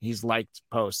written. He's liked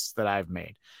posts that I've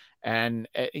made. And,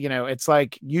 it's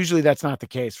like, usually that's not the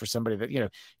case for somebody that,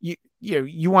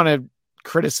 you want to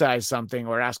criticize something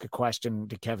or ask a question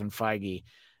to Kevin Feige.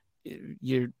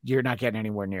 You're not getting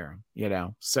anywhere near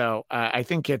him, So I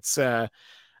think it's, I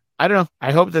don't know.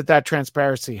 I hope that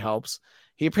transparency helps.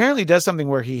 He apparently does something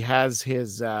where he has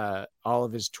his, all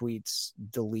of his tweets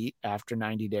delete after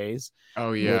 90 days.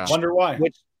 Oh yeah. Wonder why.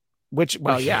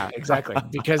 Well, yeah, exactly.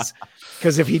 Because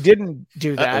if he didn't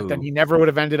do that, then he never would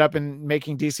have ended up in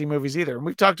making DC movies either. And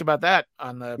we've talked about that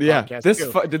on the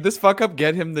podcast. Did this fuck up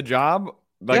get him the job?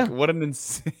 Like, what an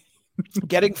insane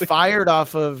getting fired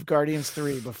off of Guardians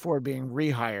 3 before being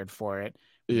rehired for it.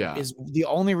 Yeah, is the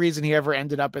only reason he ever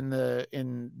ended up in the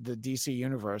DC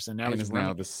universe, and now he's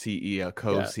now the CEO,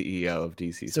 co-CEO of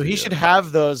DC. So he should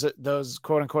have those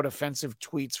quote unquote offensive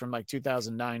tweets from like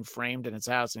 2009 framed in his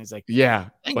house, and he's like,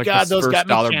 thank like God those got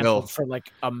me $1 canceled bill for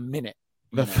like a minute.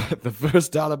 The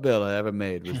first dollar bill I ever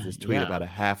made was this tweet about a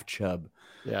half chub,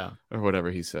 or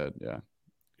whatever he said.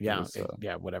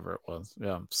 Whatever it was.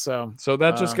 So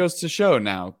that just goes to show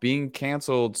now, being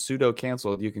canceled, pseudo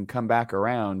canceled, you can come back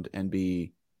around and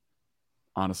be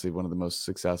honestly one of the most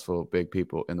successful big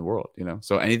people in the world,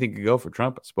 so anything could go for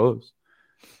Trump, I suppose.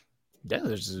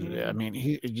 You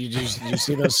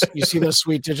see those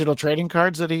sweet digital trading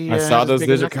cards that he I saw those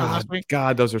digital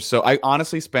God, those are so. I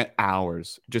honestly spent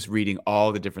hours just reading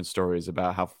all the different stories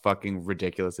about how fucking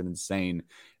ridiculous and insane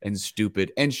and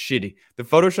stupid and shitty the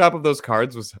Photoshop of those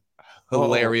cards was.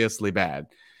 Hilariously bad.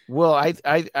 Well, I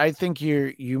think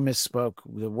you misspoke.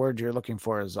 The word you're looking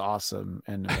for is awesome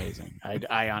and amazing.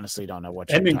 I honestly don't know what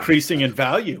you're increasing in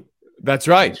value. That's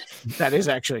right. That is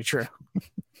actually true.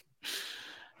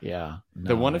 Yeah.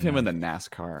 The one of him in the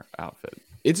NASCAR outfit.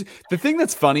 It's the thing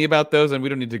that's funny about those, and we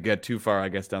don't need to get too far, I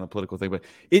guess, down the political thing, but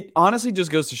it honestly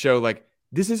just goes to show, like,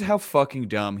 this is how fucking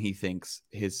dumb he thinks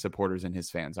his supporters and his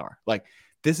fans are. Like,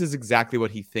 this is exactly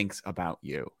what he thinks about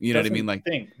you. You know what I mean? Like,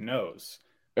 knows.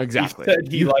 Exactly. He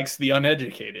said he likes the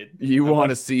uneducated. You want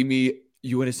to see me?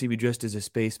 You want to see me dressed as a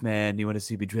spaceman? You want to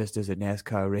see me dressed as a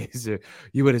NASCAR racer?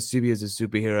 You want to see me as a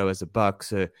superhero, as a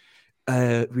boxer?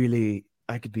 Really,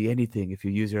 I could be anything if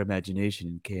you use your imagination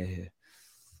and care.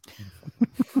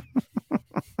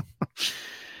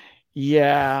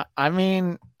 Yeah, I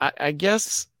mean, I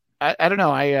guess I don't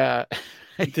know.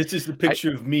 This is the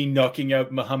picture of me knocking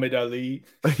out Muhammad Ali.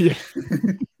 Yeah.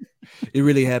 It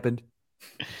really happened.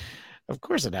 Of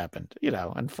course it happened.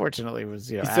 Unfortunately, it was.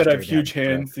 He said I have huge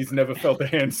hands. He's never felt a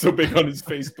hand so big on his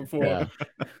face before.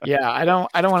 Yeah. I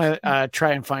don't want to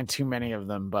try and find too many of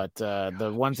them, but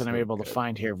the ones that I'm able to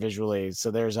find here visually. So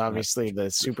there's obviously the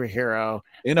superhero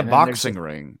in a boxing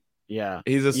ring. Yeah,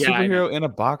 he's a superhero in a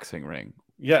boxing ring.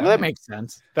 Yeah, well, that makes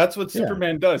sense. That's what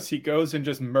Superman does. He goes and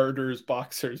just murders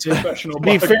boxers. Professional. To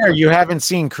be fair, you haven't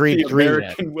seen Creed 3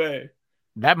 American yet. way.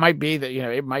 That might be that.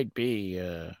 It might be.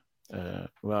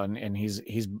 Well, and he's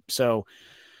so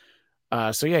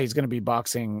he's going to be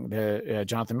boxing the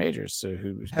Jonathan Majors,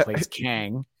 who plays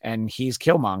Kang, and he's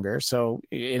Killmonger. So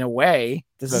in a way,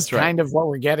 this is kind of what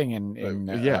we're getting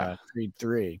in Creed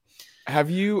 3.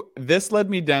 This led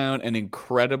me down an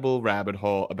incredible rabbit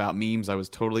hole about memes I was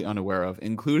totally unaware of,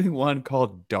 including one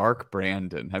called Dark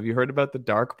Brandon. Have you heard about the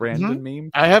Dark Brandon meme?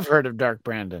 I have heard of Dark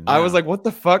Brandon. I was like, what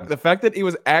the fuck? The fact that it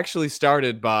was actually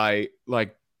started by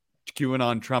like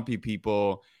QAnon Trumpy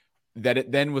people, that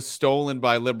it then was stolen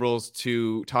by liberals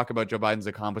to talk about Joe Biden's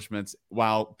accomplishments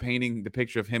while painting the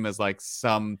picture of him as like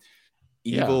some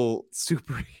evil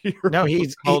superhero. No,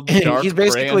 he's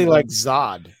basically like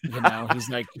Zod. He's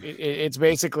like it's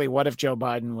basically what if Joe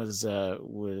Biden was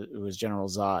General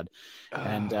Zod,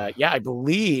 and I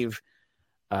believe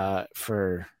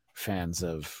for fans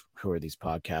of who are these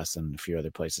podcasts and a few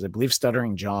other places, I believe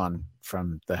Stuttering John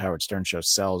from the Howard Stern Show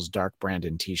sells Dark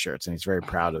Brandon t-shirts, and he's very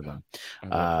proud of them.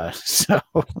 So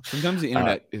sometimes the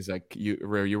internet is like you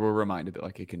were reminded that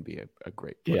like it can be a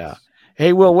great place. Yeah.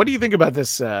 Hey, Will, what do you think about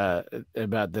this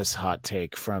hot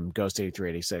take from Ghost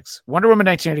 8386? Wonder Woman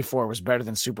 1984 was better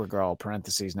than Supergirl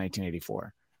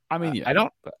 (1984). I mean, I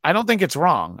don't think it's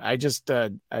wrong. I just well,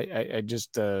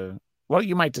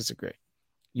 you might disagree.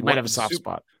 You might have a soft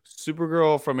spot.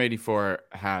 Supergirl from '84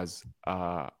 has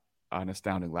an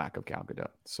astounding lack of Gal Gadot.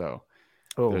 So,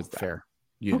 there's fair.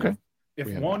 Okay. If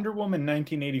Wonder Woman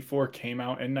 1984 came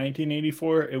out in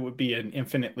 1984, it would be an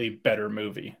infinitely better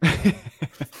movie.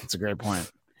 That's a great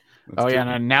point.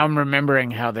 And now I'm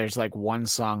remembering how there's like one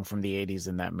song from the 80s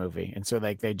in that movie. And so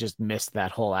like they just missed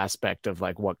that whole aspect of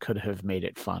like what could have made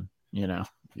it fun, Yes.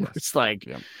 It's like,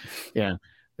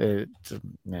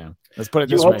 Let's put it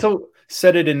this way. You also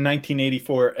said it in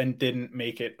 1984 and didn't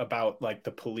make it about like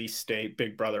the police state,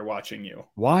 Big Brother watching you.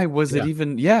 Why was it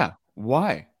even? Yeah,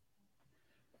 why?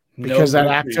 Because that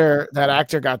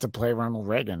actor got to play Ronald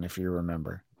Reagan, if you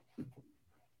remember.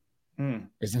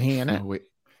 Isn't he in it? Oh, wait.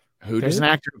 There's an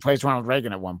actor who plays Ronald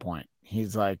Reagan at one point.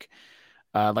 He's like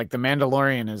the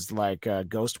Mandalorian is like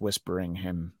ghost whispering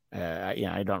him.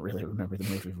 I don't really remember the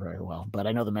movie very well, but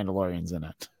I know the Mandalorian's in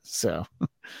it. So,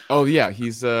 oh yeah,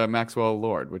 he's Maxwell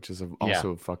Lord, which is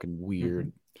also fucking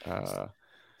weird.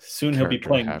 Soon he'll be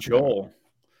playing Joel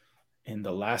in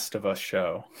the Last of Us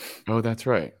show. Oh, that's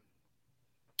right.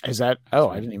 Is that? Oh,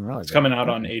 I didn't even realize. It's coming out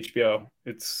on HBO.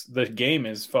 The game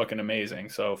is fucking amazing.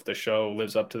 So if the show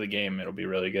lives up to the game, it'll be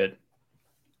really good.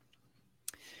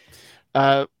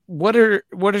 What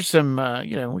are some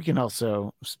we can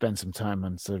also spend some time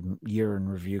on some year in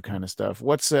review kind of stuff.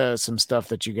 What's some stuff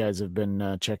that you guys have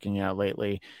been checking out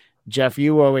lately? Jeff,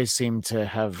 you always seem to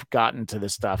have gotten to the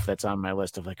stuff that's on my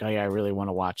list of like, oh yeah, I really want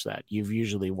to watch that. You've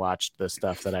usually watched the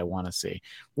stuff that I want to see.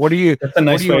 What are you? That's a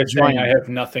nice way of saying I have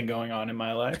nothing going on in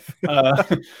my life.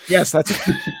 Yes, that's.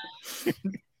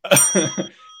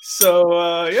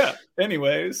 So yeah.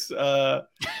 Anyways,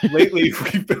 lately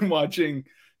we've been watching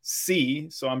C,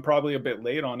 so I'm probably a bit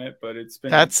late on it, but it's been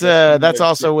that's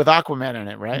also with Aquaman in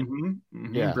it, right?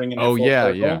 Yeah.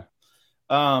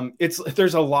 Yeah.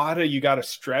 There's a lot of you got to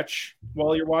stretch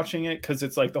while you're watching it because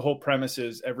it's like the whole premise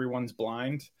is everyone's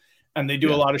blind, and they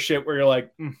do a lot of shit where you're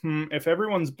like, if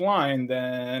everyone's blind,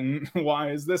 then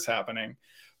why is this happening?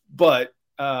 But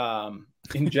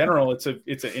in general, it's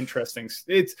an interesting.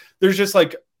 There's just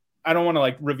like. I don't want to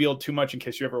like reveal too much in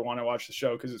case you ever want to watch the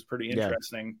show because it's pretty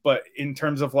interesting. Yeah. But in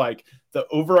terms of like the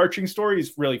overarching story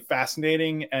is really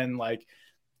fascinating and like,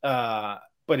 but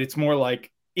it's more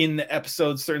like in the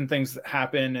episodes, certain things that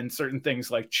happen and certain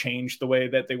things like change the way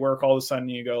that they work. All of a sudden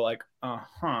you go like,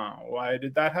 why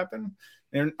did that happen?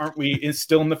 And aren't we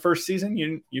still in the first season?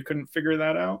 You couldn't figure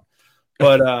that out,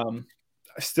 but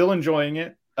still enjoying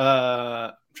it.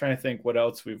 I'm trying to think what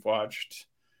else we've watched.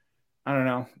 I don't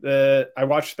know. I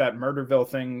watched that Murderville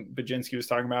thing Baczynski was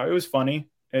talking about. It was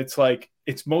funny. It's like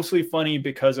it's mostly funny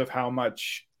because of how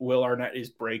much Will Arnett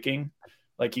is breaking.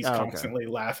 Like he's constantly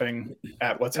laughing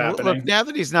at what's happening. Look, now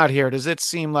that he's not here, does it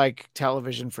seem like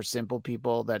television for simple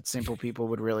people that simple people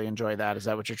would really enjoy that? Is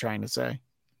that what you're trying to say?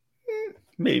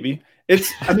 Maybe.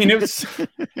 It's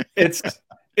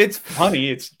funny.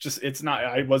 It's not,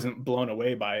 I wasn't blown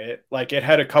away by it. Like it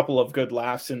had a couple of good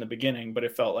laughs in the beginning, but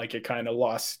it felt like it kind of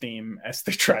lost steam as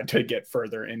they tried to get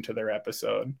further into their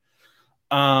episode.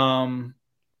 So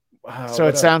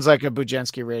it sounds like a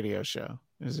Baczynski radio show.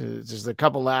 There's a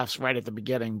couple laughs right at the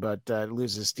beginning, but it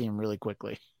loses steam really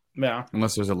quickly. Yeah.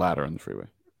 Unless there's a ladder on the freeway.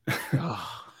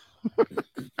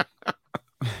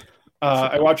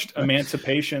 I watched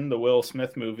Emancipation, the Will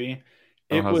Smith movie.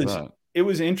 It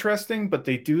was interesting, but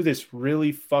they do this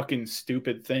really fucking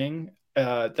stupid thing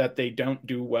that they don't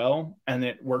do well, and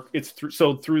it worked. It's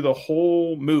through the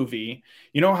whole movie.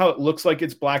 You know how it looks like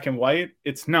it's black and white?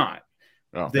 It's not.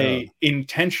 They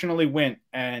intentionally went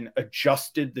and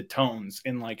adjusted the tones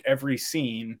in like every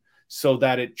scene so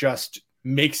that it just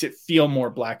makes it feel more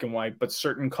black and white, but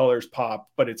certain colors pop,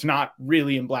 but it's not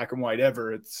really in black and white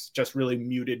ever. It's just really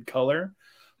muted color.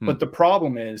 But the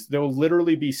problem is there'll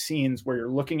literally be scenes where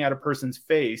you're looking at a person's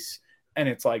face and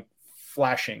it's like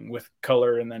flashing with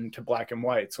color and then to black and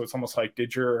white. So it's almost like,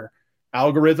 did your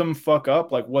algorithm fuck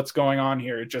up? Like what's going on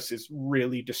here? It just is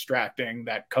really distracting.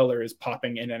 That color is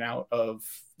popping in and out of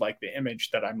like the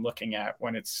image that I'm looking at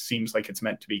when it seems like it's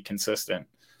meant to be consistent.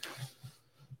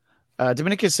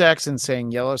 Dominica Saxon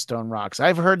saying Yellowstone rocks.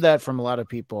 I've heard that from a lot of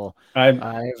people.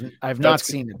 I've not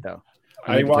seen it though.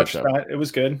 I watched that. It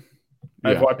was good.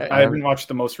 Yeah. I haven't watched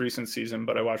the most recent season,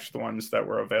 but I watched the ones that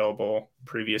were available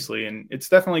previously, and it's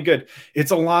definitely good. It's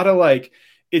a lot of like,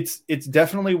 it's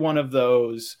definitely one of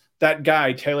those. That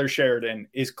guy Taylor Sheridan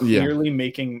is clearly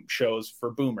making shows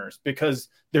for boomers because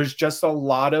there's just a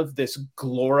lot of this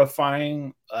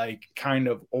glorifying, like kind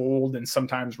of old and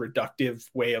sometimes reductive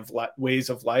ways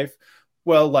of life.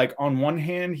 Well, like on one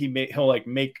hand, he'll like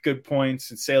make good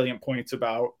points and salient points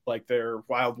about like their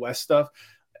Wild West stuff.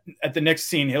 At the next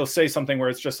scene, he'll say something where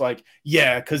it's just like,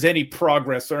 yeah, because any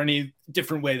progress or any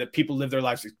different way that people live their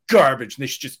lives is garbage. And they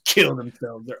should just kill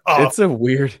themselves. They're awful. It's a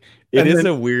weird.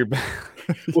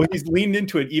 Well, he's leaned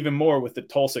into it even more with the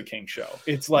Tulsa King show.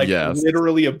 It's like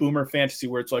literally a boomer fantasy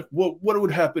where it's like, what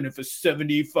would happen if a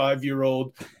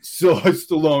 75-year-old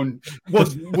Sylvester Stallone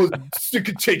was sick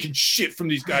of taking shit from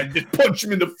these guys and just punch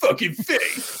him in the fucking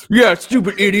face? Yeah,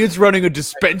 stupid idiots running a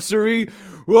dispensary.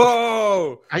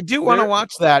 Whoa! I do want to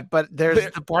watch that, but there's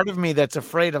a part of me that's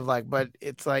afraid of but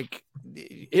it's like,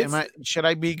 should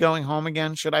I be going home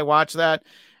again? Should I watch that?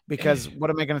 Because what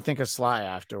am I going to think of Sly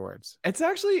afterwards? It's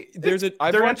actually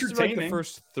I've watched like the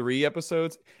first 3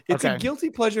 episodes. It's a guilty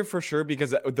pleasure for sure,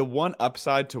 because the one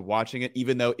upside to watching it,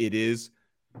 even though it is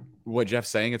what Jeff's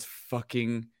saying, it's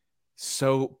fucking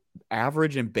so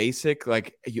average and basic,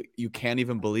 like you can't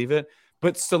even believe it.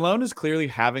 But Stallone is clearly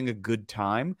having a good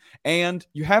time, and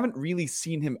you haven't really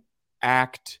seen him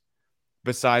act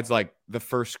besides like the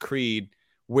first Creed,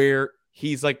 where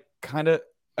he's like kind of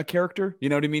a character. You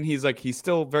know what I mean? He's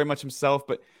still very much himself,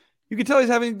 but you can tell he's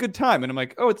having a good time. And I'm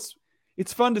like, oh,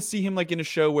 it's fun to see him like in a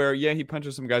show where he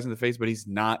punches some guys in the face, but he's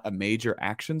not a major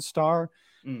action star.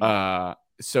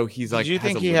 So he's like, do you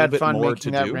think he had fun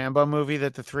making that Rambo movie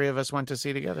that the 3 of us went to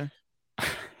see together?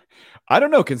 I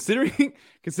don't know.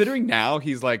 Considering now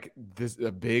he's like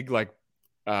a big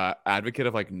advocate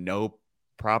of like no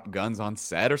prop guns on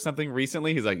set or something.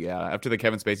 Recently, he's like, after the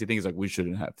Kevin Spacey thing, he's like, we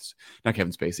shouldn't have this. Not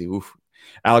Kevin Spacey. Oof.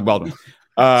 Alec Baldwin.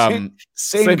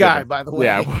 Same guy, by the way.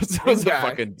 Yeah, it was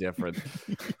fucking different.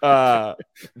 But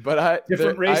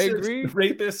different racist, I agree.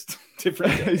 Rapist,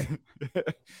 different.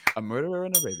 A murderer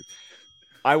and a rapist.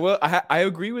 I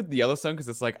agree with Yellowstone, because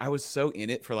it's like I was so in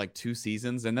it for like 2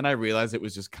 seasons, and then I realized it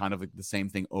was just kind of like the same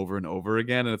thing over and over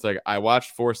again. And it's like I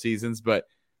watched 4 seasons, but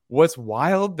what's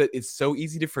wild that it's so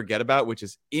easy to forget about, which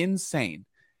is insane,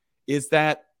 is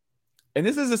that, and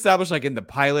this is established like in the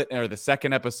pilot or the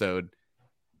 2nd episode,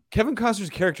 Kevin Costner's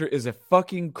character is a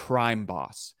fucking crime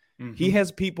boss. Mm-hmm. He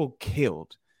has people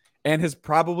killed and has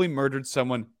probably murdered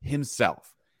someone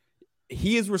himself.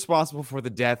 He is responsible for the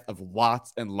death of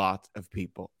lots and lots of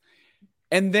people.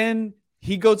 And then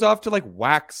he goes off to like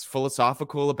wax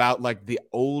philosophical about like the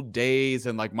old days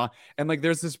and like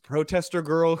there's this protester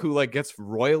girl who like gets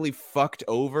royally fucked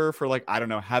over for like, I don't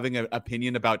know, having an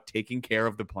opinion about taking care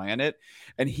of the planet.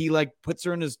 And he like puts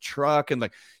her in his truck and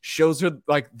like shows her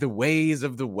like the ways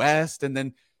of the West. And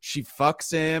then she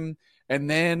fucks him. And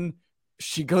then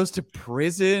she goes to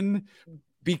prison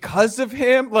because of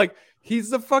him. Like,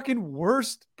 he's the fucking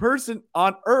worst person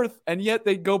on earth. And yet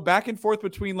they go back and forth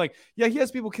between like, he has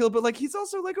people killed, but like, he's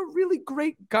also like a really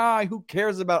great guy who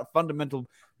cares about fundamental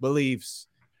beliefs.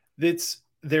 You're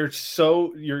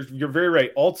very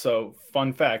right. Also,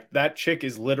 fun fact, that chick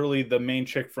is literally the main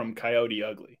chick from Coyote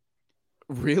Ugly.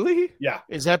 Really? Yeah.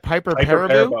 Is that Piper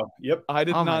Perabo? Yep. I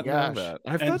did not know that.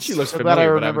 I thought she looked so familiar. Glad I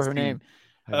remember her name.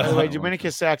 By the way,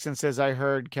 Dominicus Saxon says, I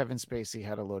heard Kevin Spacey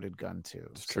had a loaded gun too.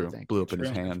 It's true. Blew up in his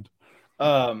hand.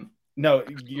 No,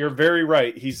 you're very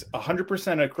right. He's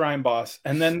 100% a crime boss.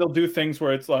 And then they'll do things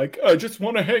where it's like, I just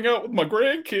want to hang out with my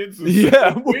grandkids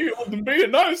and be a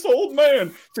nice old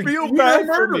man. Like, feel bad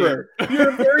for me.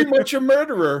 You're very much a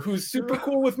murderer who's super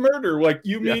cool with murder. Like,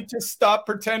 you need to stop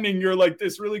pretending you're like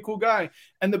this really cool guy.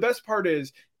 And the best part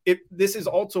is, this is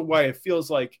also why it feels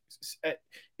like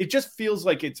it just feels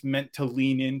like it's meant to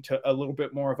lean into a little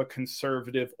bit more of a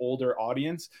conservative older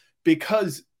audience,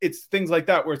 because it's things like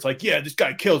that where it's like, this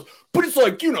guy kills, but it's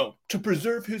like, to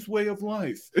preserve his way of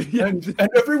life. And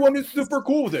everyone is super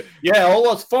cool with it. Yeah, all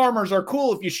us farmers are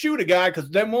cool if you shoot a guy, because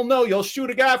then we'll know you'll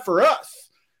shoot a guy for us.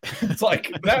 It's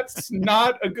like, that's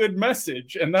not a good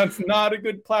message, and that's not a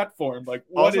good platform. Like,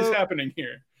 what is happening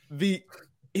here? The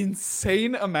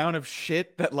insane amount of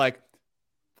shit that like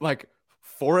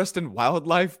forest and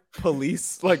wildlife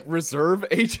police, like reserve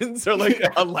agents, are like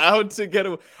allowed to get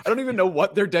away. I don't even know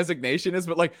what their designation is,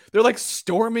 but like they're like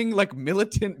storming like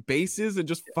militant bases and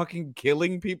just fucking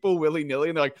killing people willy-nilly.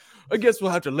 And they're like, I guess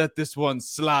we'll have to let this one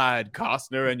slide,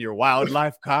 Costner and your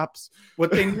wildlife cops.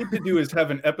 What they need to do is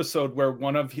have an episode where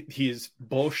one of his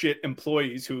bullshit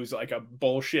employees, who's like a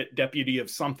bullshit deputy of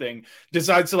something,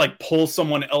 decides to like pull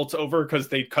someone else over because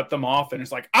they cut them off, and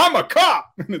it's like, I'm a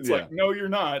cop. And it's like, no, you're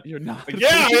not. You're not. Like,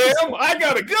 I am. I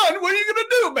got a gun. What are you gonna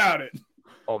do about it?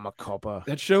 Oh, my copa.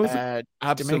 That shows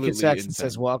absolutely. Saxon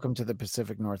says, "Welcome to the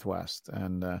Pacific Northwest,"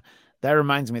 and that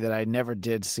reminds me that I never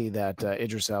did see that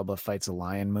Idris Elba Fights a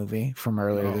Lion movie from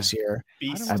earlier this year.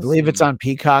 I believe it's on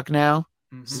Peacock now.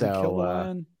 Mm-hmm. So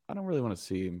I don't really want to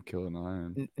see him kill a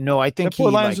lion. No, I think the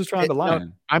poor lion's just trying to lion.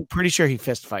 No, I'm pretty sure he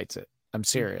fist fights it. I'm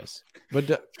serious.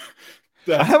 But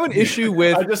I have an issue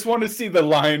with. I just want to see the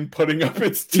lion putting up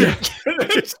its teeth.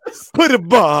 Put a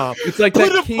bob. It's like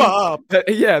that king,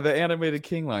 the animated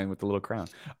king lion with the little crown.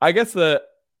 I guess I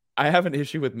have an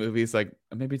issue with movies like,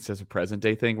 maybe it's just a present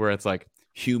day thing where it's like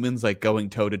humans like going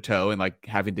toe to toe and like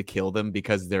having to kill them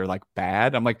because they're like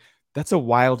bad. I'm like, that's a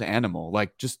wild animal.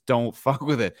 Like, just don't fuck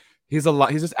with it. He's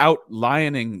just out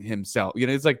lioning himself.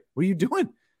 It's like, what are you doing?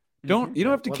 You don't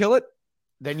have to kill it.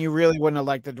 Then you really wouldn't have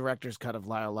liked the director's cut of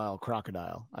Lyle Lyle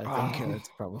Crocodile. I think it's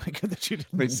probably good that you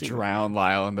didn't They see drown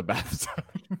Lyle in the bathtub.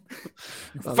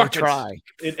 well, they try.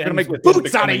 It Gonna ends make with boots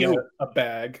him out of becoming you. a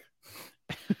bag.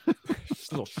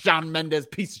 Little Shawn Mendes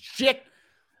piece of shit.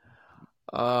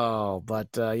 Oh, but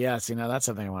yes, that's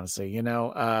something I want to say.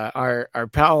 Our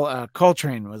pal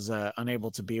Coltrane was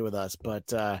unable to be with us,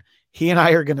 but he and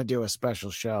I are going to do a special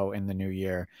show in the new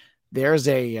year. There's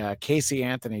a Casey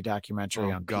Anthony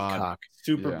documentary on Peacock.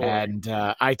 Super boring. And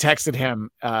I texted him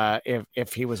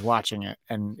if he was watching it,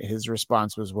 and his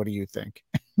response was, "What do you think?"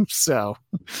 So,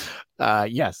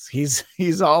 yes, he's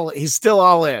still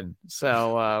all in.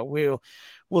 So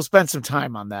we'll spend some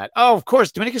time on that. Oh, of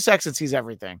course, Dominicus Exon sees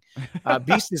everything.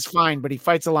 Beast is fine, but he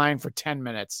fights a lion for 10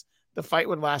 minutes. The fight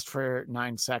would last for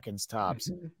 9 seconds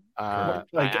tops.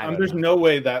 There's no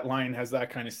way that lion has that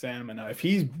kind of stamina. If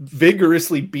he's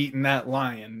vigorously beating that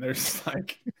lion, there's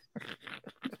like.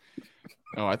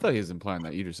 Oh, I thought he was implying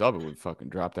that Idris Elba would fucking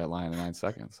drop that lion in 9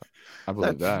 seconds. I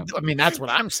believe that. I mean, that's what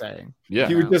I'm saying. Yeah,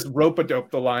 he would just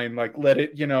rope-a-dope the lion, like let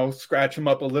it, scratch him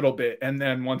up a little bit, and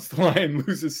then once the lion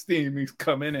loses steam, he's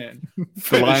coming in.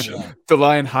 The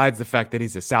lion hides the fact that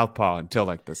he's a southpaw until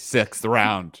like the 6th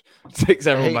round. Takes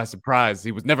everyone by surprise.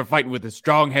 He was never fighting with his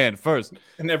strong hand first.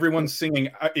 And everyone's singing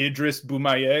Idris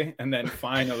Boumaye, and then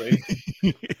finally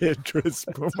Idris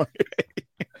Boumaye.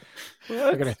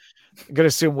 I'm gonna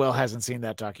assume Will hasn't seen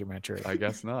that documentary. I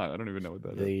guess not. I don't even know what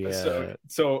that is.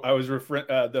 So I was referring.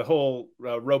 The whole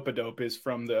rope-a-dope is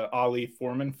from the Ali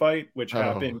Foreman fight, which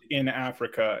happened in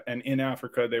Africa, and in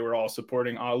Africa they were all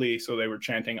supporting Ali, so they were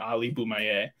chanting Ali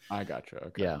Boumaye. I gotcha.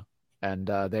 Okay. Yeah, and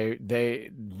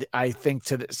I think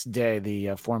to this day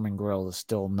the Foreman grill is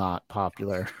still not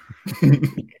popular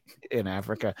in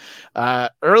Africa.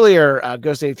 Earlier,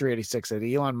 Ghost 8386 said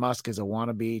Elon Musk is a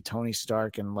wannabe Tony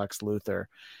Stark and Lex Luthor.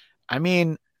 I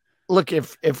mean, look,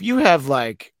 if you have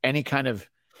like any kind of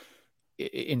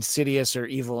insidious or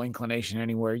evil inclination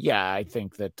anywhere, yeah, I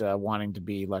think that wanting to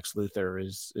be Lex Luthor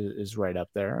is right up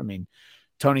there. I mean,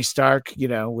 Tony Stark,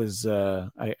 was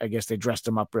I guess they dressed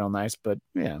him up real nice, but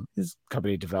his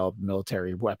company developed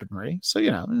military weaponry, so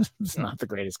it's not the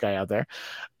greatest guy out there.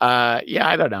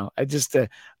 I don't know. I just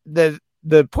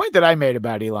the point that I made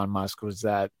about Elon Musk was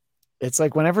that it's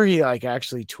like whenever he like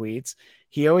actually tweets,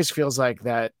 he always feels like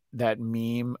that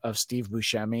meme of Steve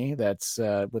Buscemi that's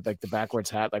with like the backwards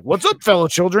hat, like "What's up, fellow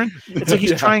children?" It's like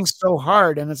he's trying so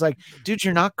hard, and it's like, dude,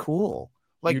 you're not cool.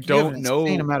 Like you don't have an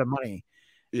insane amount of money,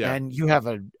 and you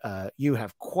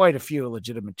have quite a few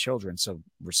legitimate children, so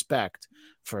respect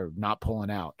for not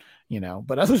pulling out,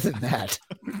 But other than that,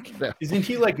 isn't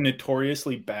he like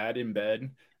notoriously bad in bed?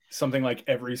 Something like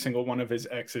every single one of his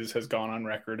exes has gone on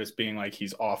record as being like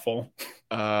he's awful.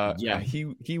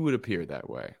 He would appear that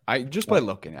way. Just by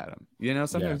looking at him,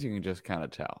 sometimes you can just kind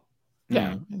of tell.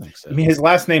 Yeah, I think so. I mean, his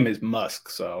last name is Musk,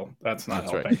 so that's not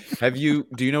helping. Right.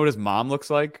 Do you know what his mom looks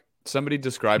like? Somebody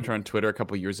described her on Twitter a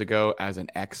couple years ago as an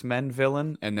X-Men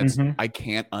villain, and that's I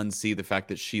can't unsee the fact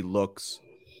that she looks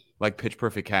like pitch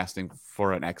perfect casting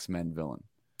for an X-Men villain.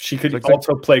 She could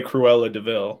also play Cruella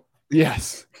DeVille.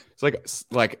 Yes, it's like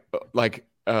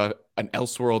an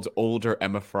Elseworlds older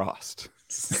Emma Frost.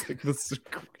 It's like this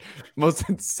most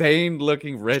insane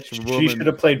looking rich woman. She should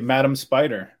have played Madam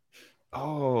Spider.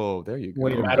 Oh, there you go.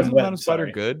 Wait, Madam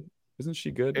Spider good? Isn't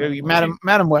she good?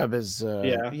 Madam Web is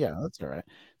yeah, that's all right.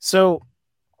 So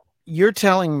you're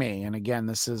telling me, and again,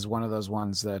 this is one of those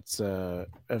ones that's a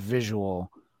visual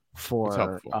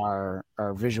for our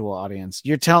visual audience.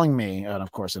 You're telling me, and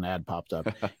of course an ad popped up,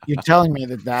 you're telling me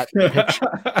that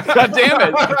picture God damn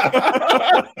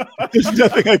it, there's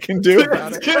nothing I can do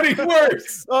about it. It's getting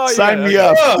worse. Sign me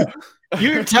up.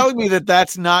 You're telling me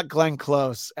that's not Glenn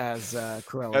Close as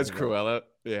Cruella. As Cruella,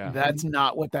 yeah. That's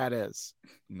not what that is.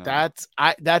 No.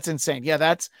 That's insane. Yeah,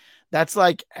 that's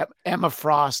like Emma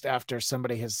Frost after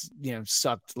somebody has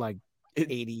sucked like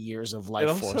 80 years of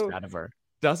life force out of her.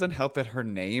 Doesn't help that her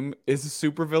name is a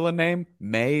supervillain name,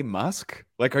 May Musk.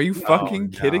 Like, are you fucking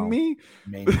kidding me?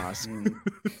 May Musk.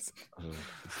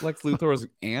 Lex Luthor's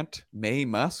aunt, May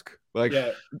Musk. Like,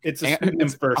 it's a pseudonym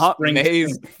for Aunt Spring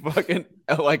May's fucking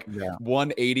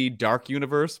 180 Dark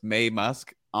Universe. May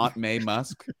Musk, Aunt May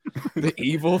Musk, the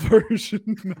evil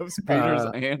version of Peter's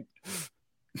aunt.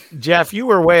 Jeff, you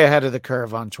were way ahead of the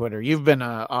curve on Twitter. You've been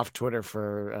off Twitter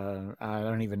for I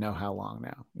don't even know how long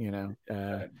now.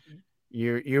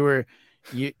 You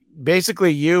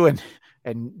basically you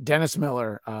and Dennis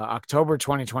Miller, October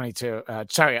 2022.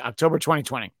 October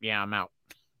 2020. Yeah, I'm out.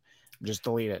 Just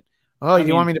delete it. Oh,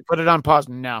 you want me to put it on pause?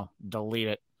 No, delete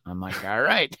it. I'm like, all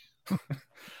right.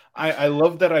 I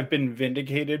love that I've been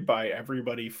vindicated by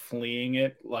everybody fleeing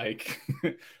it like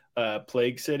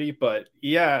Plague City. But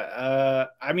yeah,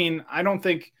 I mean, I don't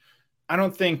think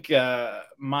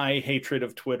my hatred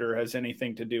of Twitter has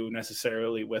anything to do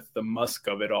necessarily with the Musk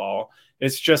of it all.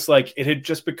 It's just like it had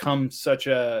just become such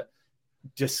a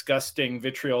disgusting,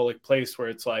 vitriolic place where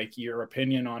it's like your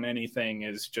opinion on anything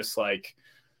is just like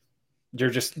you're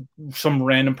just some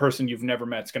random person you've never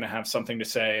met is going to have something to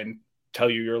say and tell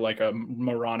you you're like a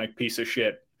moronic piece of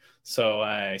shit. So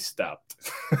I stopped.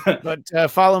 But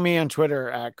follow me on Twitter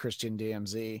at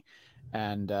ChristianDMZ.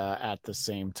 And at the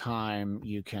same time,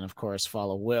 you can, of course,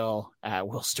 follow Will at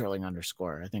Will Sterling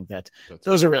 _. I think that's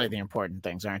those are really the important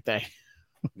things, aren't they?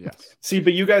 Yes. See,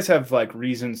 but you guys have like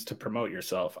reasons to promote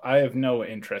yourself. I have no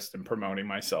interest in promoting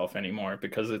myself anymore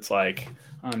because it's like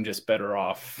I'm just better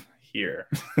off here.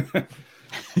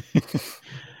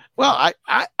 Well,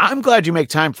 I'm glad you make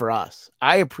time for us.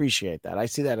 I appreciate that. I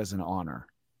see that as an honor.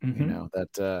 Mm-hmm. You know,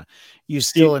 that you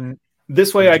still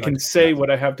this way I can say what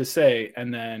I have to say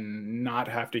and then not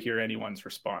have to hear anyone's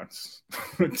response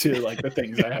to like the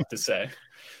things I have to say.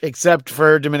 Except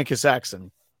for Dominicus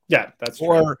Saxon. Yeah, that's true.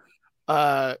 Or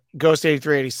Ghost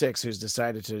 8386, who's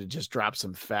decided to just drop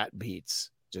some fat beats,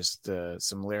 just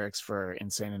some lyrics for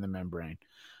Insane in the Membrane,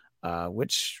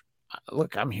 which,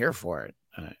 look, I'm here for it.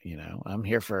 You know, I'm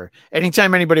here for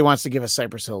anytime anybody wants to give us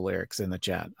Cypress Hill lyrics in the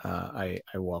chat. I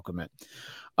welcome it.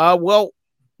 Well,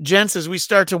 gents, as we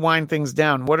start to wind things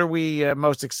down, what are we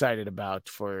most excited about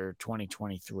for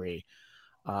 2023?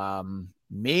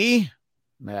 Me?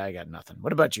 I got nothing.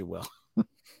 What about you, Will?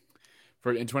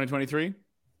 For in 2023?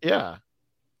 Yeah.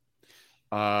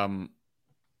 I'll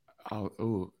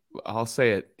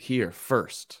say it here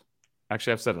first.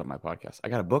 Actually, I've said it on my podcast. I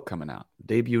got a book coming out,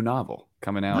 debut novel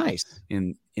coming out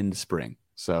in the spring.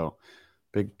 So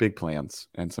big plans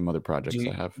and some other projects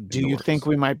I have. Do you think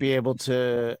we might be able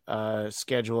to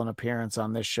schedule an appearance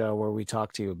on this show where we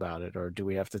talk to you about it, or do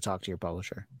we have to talk to your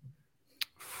publisher?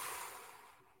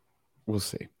 We'll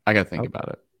see. I got to think about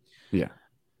it. Yeah.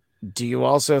 Do you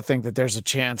also think that there's a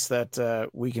chance that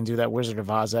we can do that Wizard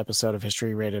of Oz episode of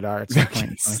History Rated R at some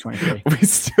point in 2023? We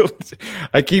still,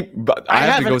 I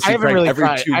have to go see Frank every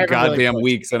 2 goddamn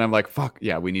weeks, and I'm like, fuck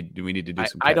yeah, we need to do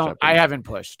some. I haven't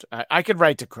pushed. I could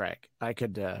write to Craig. I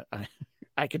could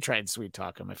try and sweet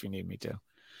talk him if you need me to.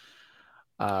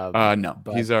 No,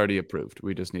 he's already approved.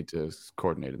 We just need to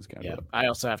coordinate and schedule. Yeah, I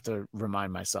also have to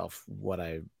remind myself what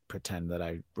I pretend that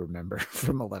I remember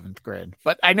from 11th grade,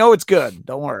 but I know it's good.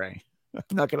 Don't worry.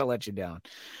 I'm not going to let you down.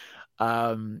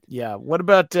 Yeah. What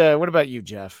about you,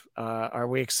 Jeff? Are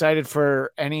we excited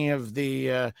for any of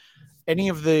the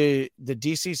DC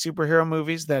superhero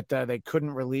movies that they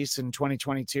couldn't release in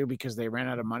 2022 because they ran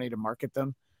out of money to market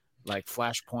them, like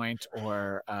Flashpoint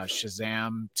or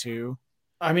Shazam 2?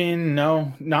 I mean,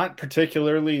 no, not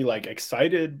particularly like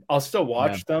excited. I'll still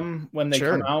watch them when they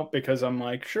come out because I'm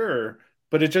like, sure.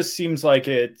 But it just seems like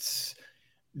it's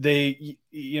one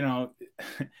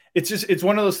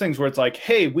of those things where it's like,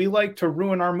 hey, we like to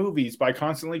ruin our movies by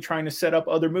constantly trying to set up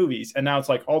other movies. And now it's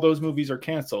like all those movies are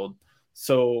canceled.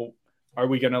 So are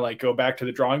we going to like go back to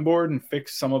the drawing board and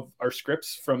fix some of our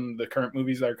scripts from the current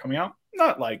movies that are coming out?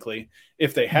 Not likely.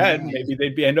 If they had, maybe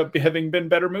they'd end up having been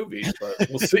better movies, but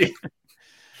we'll see.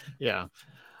 Yeah.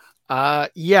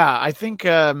 I think,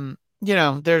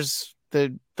 there's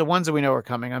the ones that we know are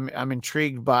coming. I'm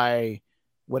intrigued by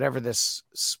whatever this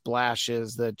splash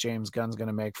is that James Gunn's going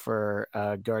to make for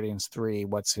Guardians 3.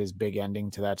 What's his big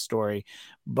ending to that story?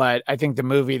 But I think the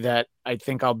movie that I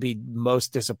think I'll be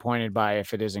most disappointed by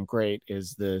if it isn't great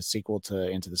is the sequel to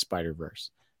Into the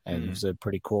Spider-Verse. And it was a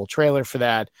pretty cool trailer for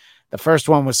that. The first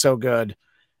one was so good.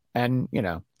 And,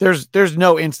 there's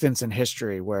no instance in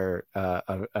history where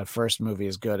a first movie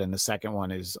is good and the second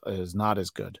one is not as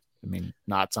good. I mean,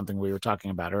 not something we were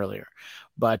talking about earlier,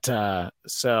 but those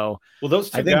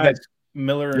two guys,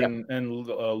 Miller and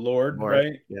Lord,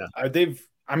 right? Yeah, they've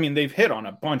hit on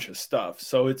a bunch of stuff,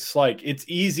 so it's like it's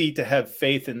easy to have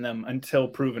faith in them until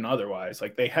proven otherwise.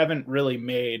 Like they haven't really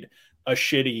made a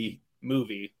shitty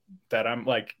movie that I'm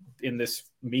like in this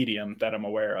medium that I'm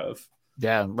aware of.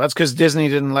 Yeah, that's because Disney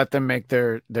didn't let them make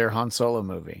their Han Solo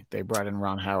movie. They brought in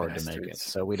Ron Howard to make it,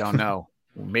 so we don't know.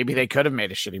 Maybe they could have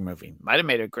made a shitty movie. Might have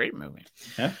made a great movie.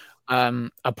 Yeah.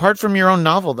 Apart from your own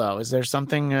novel, though, is there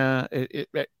something? I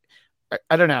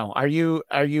don't know. Are you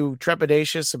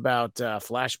trepidatious about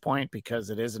Flashpoint because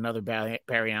it is another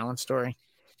Barry Allen story?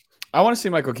 I want to see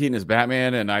Michael Keaton as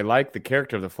Batman, and I like the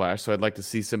character of the Flash, so I'd like to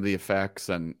see some of the effects.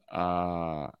 And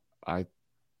I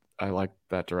like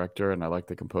that director, and I like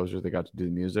the composer that got to do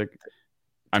the music.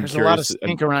 There's a lot of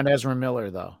stink around Ezra Miller,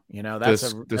 though. You know,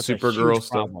 that's the that's Supergirl a huge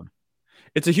stuff. problem.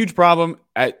 It's a huge problem.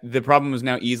 The problem is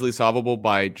now easily solvable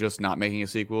by just not making a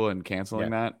sequel and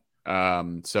canceling that.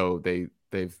 So they've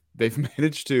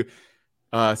managed to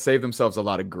save themselves a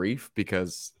lot of grief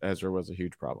because Ezra was a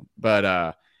huge problem.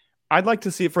 But I'd like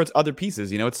to see it for its other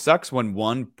pieces. You know, it sucks when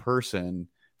one person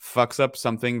fucks up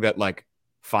something that like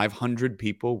 500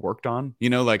 people worked on. You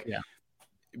know, like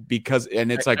because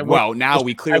it's like, wow, now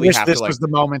we clearly have to. This was the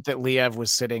moment that Liev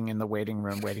was sitting in the waiting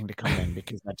room waiting to come in,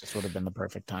 because that just would have been the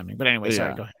perfect timing. But anyway,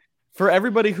 sorry, go ahead. For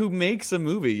everybody who makes a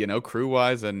movie, you know, crew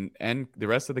wise and the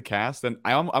rest of the cast, and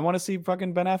I want to see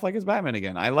fucking Ben Affleck as Batman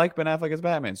again. I like Ben Affleck as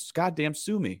Batman. Goddamn,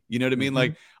 sue me. You know what I mean?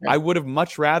 Like, I would have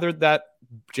much rather that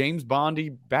James Bondy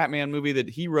Batman movie that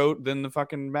he wrote than the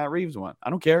fucking Matt Reeves one. I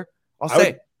don't care.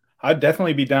 I'd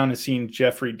definitely be down to seeing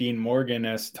Jeffrey Dean Morgan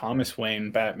as Thomas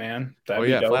Wayne Batman. That'd be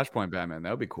dope. Flashpoint Batman.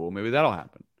 That would be cool. Maybe that'll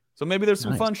happen. So maybe there's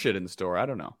some fun shit in the store. I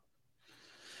don't know.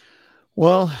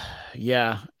 Well,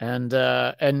 yeah, and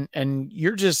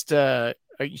you're just so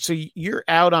you're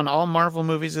out on all Marvel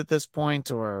movies at this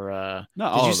point, or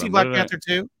no? Did you see Black Panther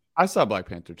 2? I saw Black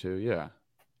Panther 2, yeah.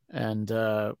 And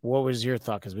what was your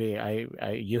thought? Because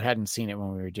you hadn't seen it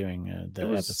when we were doing the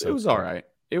episode. It was all right.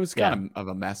 It was kind of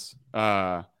a mess.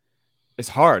 It's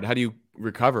hard. How do you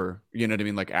recover? You know what I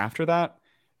mean? Like after that,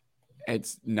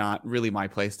 it's not really my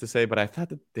place to say, but I thought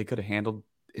that they could have handled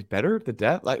it better. The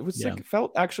death, like it was like, it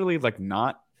felt actually like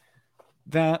not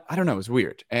that. I don't know. It was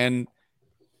weird. And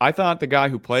I thought the guy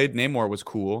who played Namor was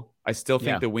cool. I still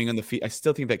think the wing on the feet. I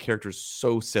still think that character is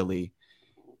so silly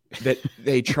that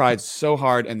they tried so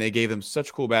hard and they gave them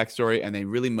such cool backstory and they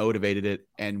really motivated it.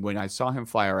 And when I saw him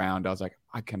fly around, I was like,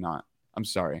 I cannot. I'm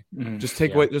sorry. Just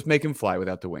just make him fly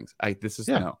without the wings.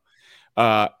 No.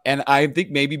 And I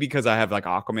think maybe because I have like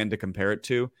Aquaman to compare it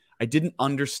to, I didn't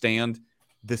understand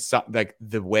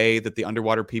the way that the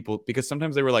underwater people, because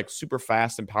sometimes they were like super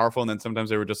fast and powerful, and then sometimes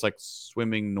they were just like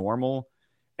swimming normal.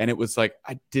 And it was like,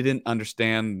 I didn't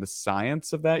understand the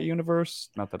science of that universe.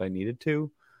 Not that I needed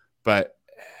to, but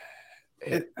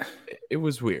it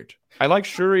was weird. I like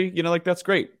Shuri, you know, like that's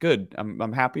great. Good.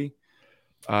 I'm happy.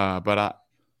 But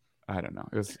I don't know.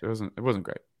 It wasn't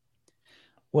great.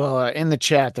 Well, in the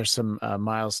chat, there's some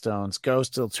milestones.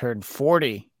 Ghost will turn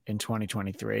 40 in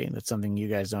 2023. That's something you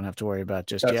guys don't have to worry about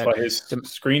just yet. That's why his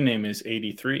screen name is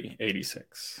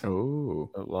 8386.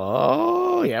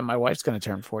 Oh, yeah. My wife's going to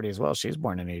turn 40 as well. She's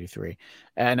born in 83.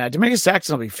 And Domingus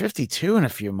Saxon will be 52 in a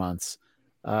few months.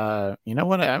 You know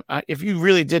what? If you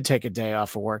really did take a day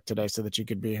off of work today so that you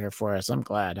could be here for us, I'm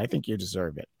glad. I think you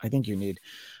deserve it. I think you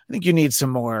need some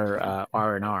more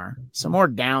R&R, some more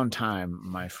downtime,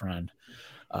 my friend.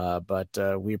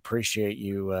 But we appreciate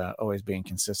you always being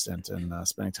consistent and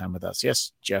spending time with us.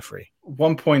 Yes, Jeffrey.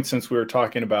 One point, since we were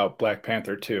talking about Black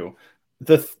Panther 2,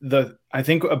 I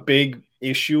think a big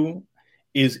issue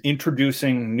is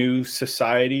introducing new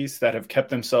societies that have kept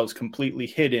themselves completely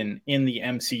hidden in the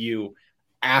MCU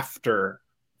after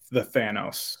the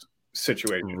Thanos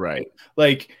situation. Right.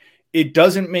 Like, it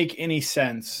doesn't make any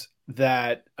sense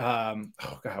that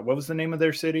what was the name of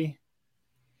their city?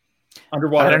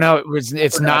 Underwater. I don't know.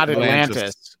 It's not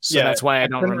Atlantis. So that's why I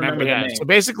don't remember that. So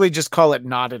basically just call it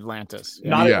not Atlantis.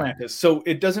 Not Atlantis. So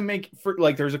it doesn't make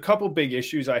there's a couple big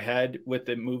issues I had with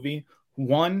the movie.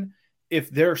 One, if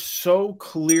they're so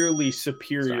clearly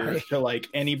superior to like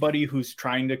anybody who's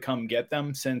trying to come get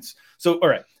them, all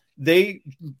right. They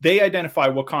identify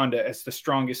Wakanda as the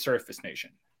strongest surface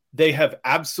nation. They have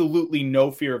absolutely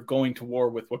no fear of going to war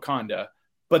with Wakanda,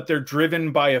 but they're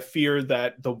driven by a fear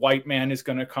that the white man is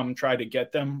going to come try to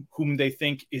get them, whom they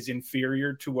think is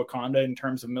inferior to Wakanda in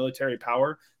terms of military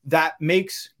power. That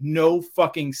makes no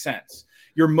fucking sense.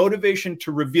 Your motivation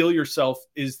to reveal yourself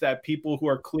is that people who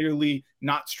are clearly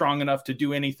not strong enough to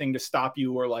do anything to stop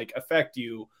you or like affect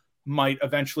you might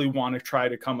eventually want to try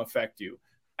to come affect you.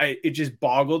 It just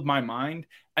boggled my mind.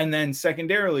 And then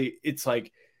secondarily, it's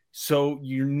like, so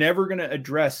you're never going to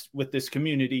address with this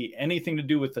community anything to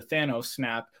do with the Thanos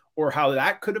snap, or how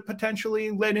that could have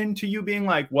potentially led into you being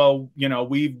like, well, you know,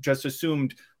 we've just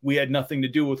assumed we had nothing to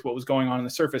do with what was going on the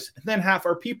surface. And then half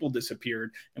our people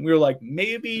disappeared. And we were like,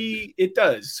 maybe it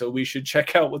does. So we should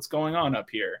check out what's going on up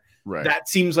here. Right. That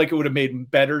seems like it would have made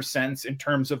better sense in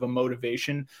terms of a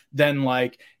motivation than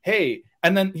like, hey,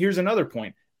 and then here's another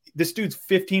point. This dude's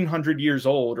 1,500 years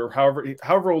old, or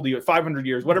however old he is, 500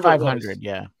 years, whatever. 500,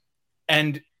 yeah.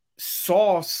 And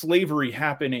saw slavery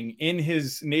happening in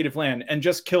his native land and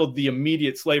just killed the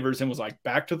immediate slavers and was like,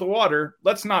 back to the water.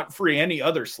 Let's not free any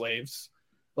other slaves.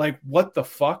 Like, what the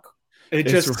fuck?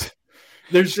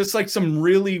 there's just like some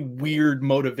really weird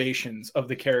motivations of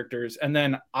the characters. And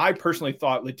then I personally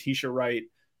thought Letitia Wright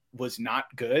was not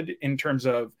good in terms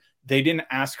of they didn't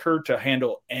ask her to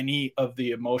handle any of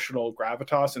the emotional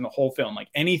gravitas in the whole film. Like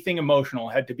anything emotional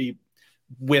had to be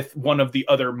with one of the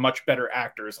other much better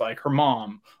actors, like her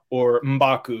mom or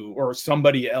M'Baku or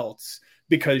somebody else,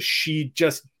 because she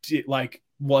just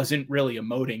wasn't really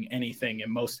emoting anything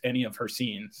in any of her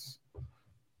scenes.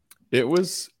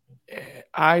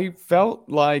 I felt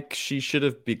like she should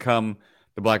have become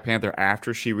the Black Panther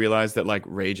after she realized that like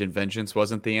rage and vengeance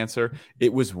wasn't the answer.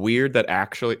 It was weird that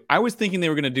actually I was thinking they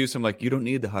were going to do some like, you don't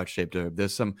need the heart-shaped herb.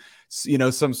 There's some,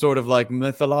 some sort of like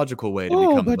mythological way to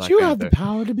become the Black Panther. Have the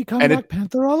power to become Black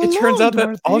Panther all along. It turns out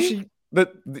Dorothy.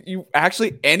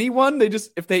 anyone,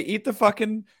 if they eat the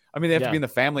fucking, I mean, they have to be in the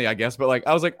family, I guess. But like,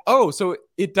 I was like, oh, so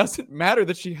it doesn't matter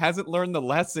that she hasn't learned the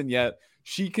lesson yet.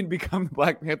 She can become the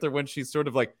Black Panther when she's sort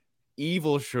of like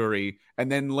evil Shuri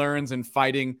and then learns in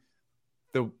fighting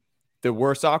the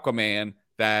worst Aquaman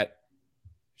that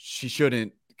she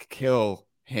shouldn't kill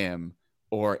him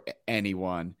or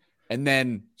anyone. And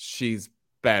then she's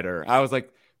better. I was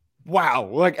like, wow,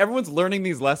 like everyone's learning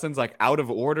these lessons like out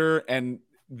of order. And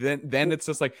then it's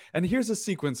just like, and here's a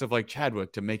sequence of like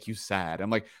Chadwick to make you sad. I'm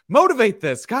like, motivate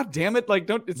this. God damn it. Like,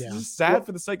 it's just sad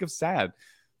for the sake of sad.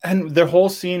 And their whole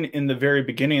scene in the very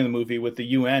beginning of the movie with the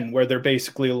UN, where they're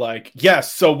basically like,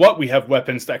 yes, so what? We have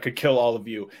weapons that could kill all of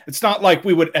you. It's not like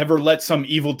we would ever let some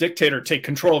evil dictator take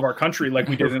control of our country like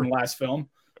we did in the last film.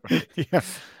 Yeah,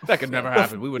 that could never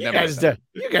happen. We would never.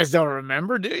 You guys don't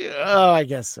remember, do you? Oh, I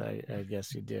guess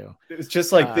you do. It's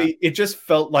just like it just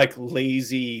felt like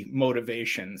lazy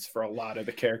motivations for a lot of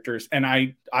the characters. And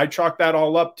I chalk that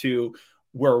all up to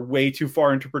we're way too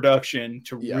far into production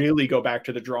to really go back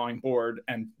to the drawing board,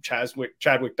 and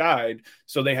Chadwick died.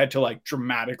 So they had to like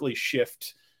dramatically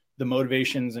shift the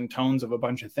motivations and tones of a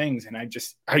bunch of things. And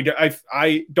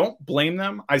I don't blame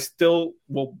them. I still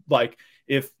will, like,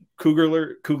 if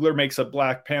Coogler makes a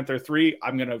Black Panther 3,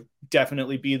 I'm going to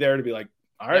definitely be there to be like,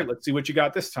 all right, let's see what you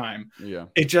got this time. Yeah.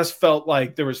 It just felt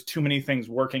like there was too many things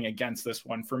working against this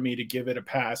one for me to give it a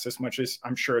pass, as much as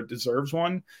I'm sure it deserves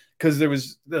one, because there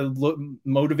was the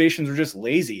motivations were just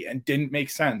lazy and didn't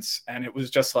make sense. And it was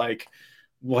just like,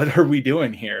 what are we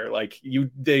doing here? Like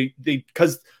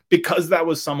because that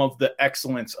was some of the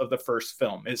excellence of the first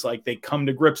film, is like they come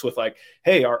to grips with like,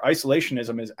 hey, our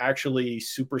isolationism is actually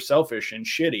super selfish and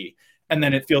shitty. And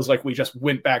then it feels like we just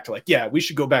went back to like, yeah, we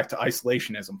should go back to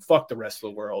isolationism. Fuck the rest of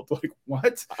the world. Like,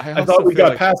 what? I thought we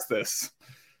got past this.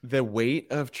 The weight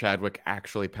of Chadwick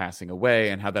actually passing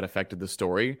away and how that affected the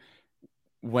story.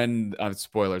 When,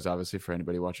 spoilers, obviously, for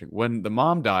anybody watching, when the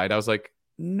mom died, I was like,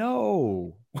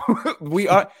 no,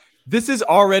 this is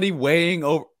already weighing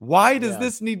over. Why does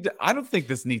this need to? I don't think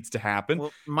this needs to happen.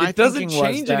 Well, it doesn't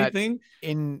change anything.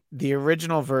 In the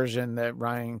original version that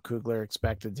Ryan Coogler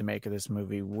expected to make of this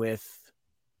movie with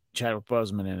Chadwick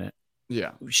Boseman in it,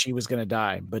 she was going to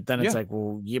die. But then it's like,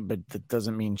 well, but that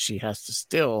doesn't mean she has to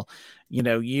still,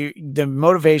 the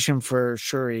motivation for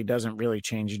Shuri doesn't really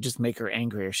change. You just make her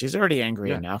angrier. She's already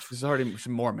angry enough. She's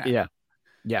more mad.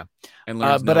 Yeah. And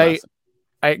but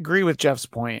I agree with Jeff's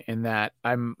point in that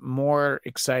I'm more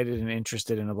excited and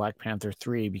interested in a Black Panther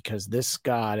 3 because this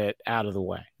got it out of the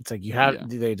way. It's like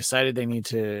they decided they need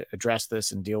to address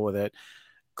this and deal with it.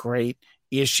 Great.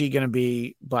 Is she going to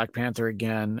be Black Panther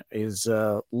again? Is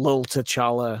Lil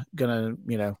T'Challa going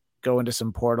to, go into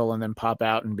some portal and then pop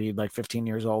out and be like 15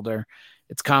 years older?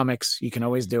 It's comics. You can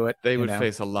always do it. They would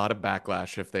face a lot of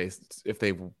backlash if they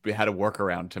had a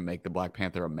workaround to make the Black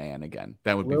Panther a man again.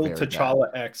 That would be Lil very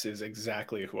T'Challa bad. X is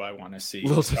exactly who I want to see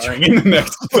Lil starring in the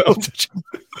next film.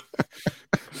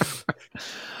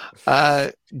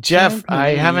 Jeff, I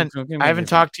haven't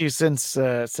talked to you since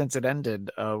it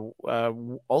ended.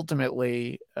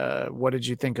 Ultimately, what did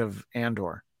you think of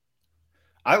Andor?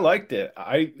 I liked it.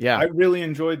 I really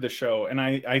enjoyed the show, and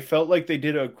I felt like they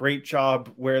did a great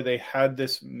job where they had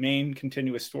this main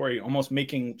continuous story, almost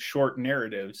making short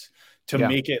narratives to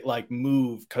make it like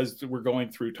move, because we're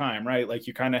going through time, right? Like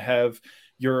you kind of have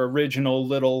your original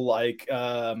little like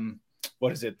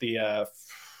what is it, the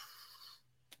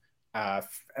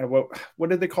what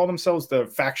did they call themselves, the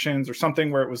factions or something,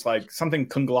 where it was like something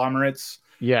conglomerates.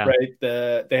 Yeah. Right.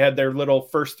 They had their little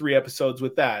first 3 episodes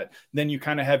with that. Then you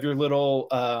kind of have your little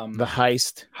the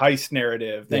heist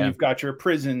narrative. Then you've got your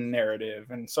prison narrative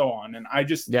and so on. And I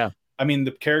mean,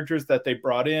 the characters that they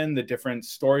brought in, the different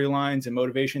storylines and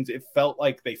motivations, it felt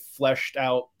like they fleshed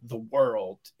out the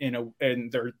world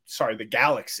the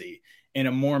galaxy in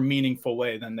a more meaningful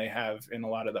way than they have in a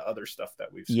lot of the other stuff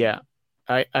that we've seen. Yeah.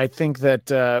 I think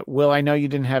that Will, I know you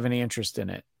didn't have any interest in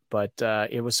it, but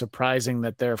it was surprising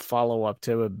that their follow-up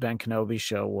to a Ben Kenobi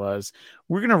show was,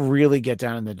 we're going to really get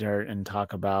down in the dirt and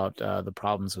talk about the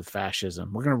problems with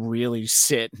fascism. We're going to really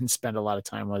sit and spend a lot of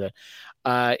time with it.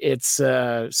 It's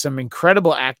some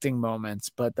incredible acting moments,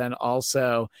 but then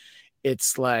also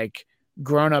it's like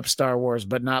grown-up Star Wars,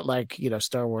 but not like,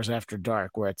 Star Wars After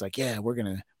Dark, where it's like, yeah, we're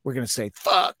gonna say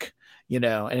fuck,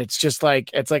 and it's just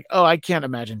like, oh, I can't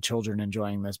imagine children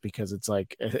enjoying this, because it's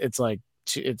like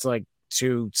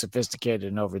too sophisticated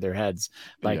and over their heads,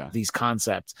 these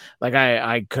concepts. Like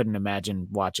I couldn't imagine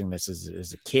watching this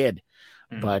as a kid,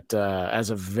 but as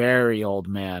a very old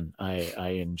man,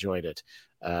 I enjoyed it.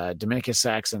 Dominicus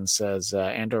Saxon says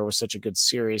Andor was such a good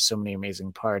series, so many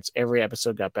amazing parts. Every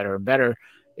episode got better and better.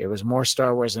 It was more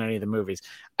Star Wars than any of the movies.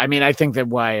 I mean, I think that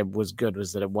why it was good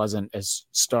was that it wasn't as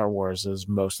Star Wars as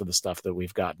most of the stuff that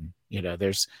we've gotten.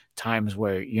 There's times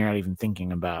where you're not even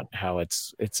thinking about how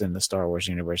it's in the Star Wars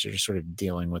universe. You're just sort of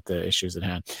dealing with the issues at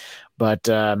hand. But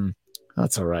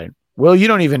that's all right. Well, you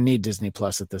don't even need Disney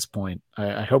Plus at this point.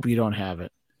 I hope you don't have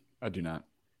it. I do not.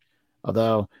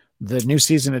 Although the new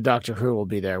season of Doctor Who will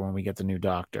be there when we get the new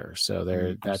Doctor.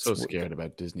 So I'm so scared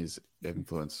about Disney's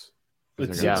influence.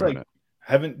 It seems like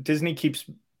Disney keeps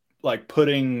like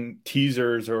putting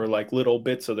teasers or like little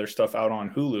bits of their stuff out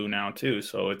on Hulu now too.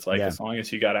 So it's like, as long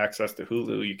as you got access to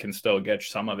Hulu, you can still get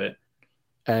some of it.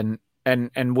 And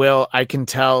Will, I can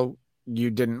tell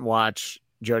you didn't watch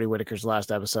Jodie Whittaker's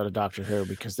last episode of Doctor Who,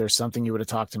 because there's something you would have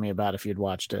talked to me about if you'd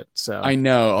watched it. So I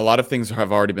know a lot of things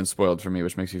have already been spoiled for me,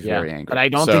 which makes me very angry. But I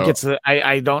don't think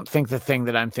I don't think the thing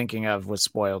that I'm thinking of was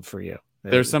spoiled for you.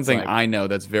 There's something I know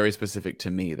that's very specific to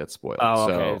me that's spoiled. Oh,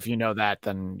 okay. So, if you know that,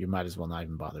 then you might as well not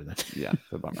even bother then. Yeah,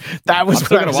 the bummer. That was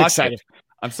what I was excited.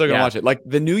 I'm still gonna watch it. Like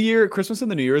the New Year, Christmas and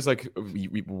the New Year is like,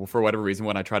 for whatever reason,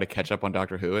 when I try to catch up on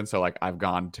Doctor Who, and so like I've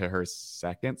gone to her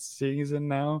second season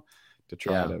now to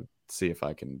try to see if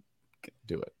I can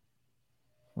do it.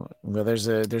 Well, there's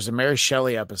a Mary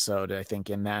Shelley episode, I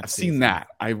think, in that. I've seen that.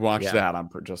 I watched that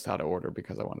on just out of order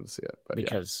because I wanted to see it.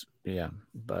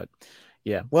 But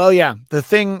Well, yeah. The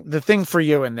thing for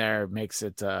you in there makes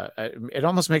it. It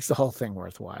almost makes the whole thing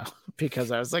worthwhile,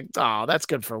 because I was like, oh, that's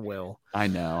good for Will. I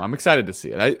know. I'm excited to see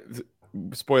it.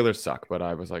 Spoilers suck, but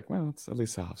I was like, well, it's at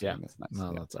least I'll have something that's nice.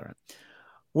 Well, that's all right.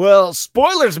 Well,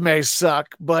 spoilers may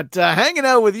suck, but hanging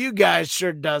out with you guys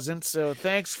sure doesn't. So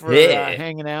thanks for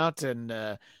hanging out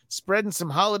and spreading some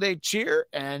holiday cheer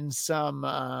and some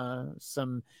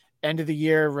end of the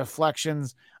year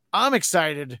reflections. I'm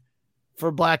excited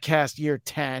for Bladtcast year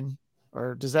 10,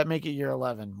 or does that make it year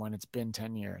 11 when it's been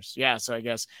 10 years? Yeah, so I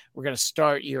guess we're going to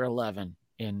start year 11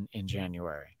 in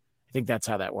January. I think that's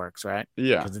how that works, right?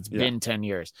 Yeah. Because it's been 10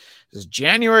 years. This is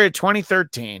January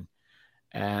 2013.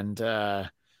 And I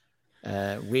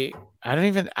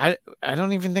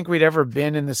don't even think we'd ever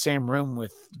been in the same room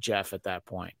with Jeff at that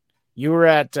point. You were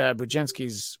at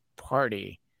Bujenski's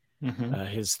party,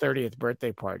 his 30th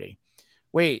birthday party.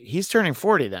 Wait, he's turning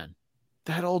 40 then.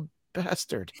 That old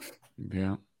bastard.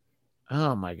 Yeah.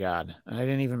 Oh my God. I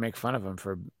didn't even make fun of him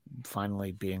for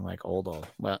finally being like old.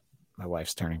 Well, my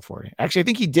wife's turning 40. Actually, I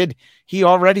think he did. He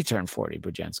already turned 40,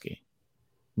 Bujenski.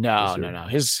 No.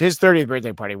 His 30th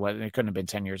birthday party it couldn't have been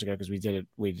 10 years ago, because we did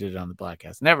it on the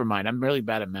Bladtcast. Never mind. I'm really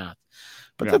bad at math,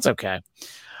 but that's okay.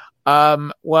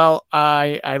 Well,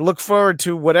 I look forward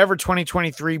to whatever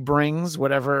 2023 brings,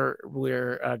 whatever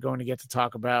we're going to get to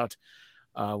talk about,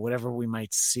 whatever we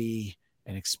might see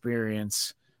and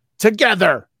experience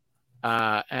together.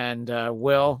 And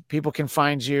Will, people can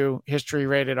find you History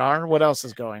Rated R. What else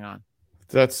is going on?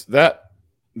 That's the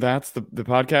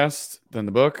podcast, then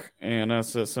the book, and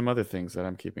some other things that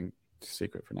I'm keeping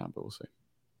secret for now, but we'll see.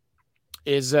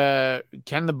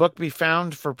 Can the book be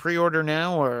found for pre-order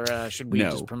now, or should we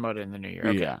just promote it in the new year?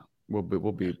 Okay. Yeah, we'll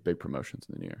be big promotions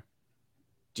in the new year.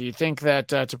 Do you think that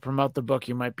to promote the book,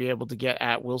 you might be able to get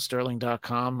at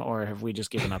willsterling.com, or have we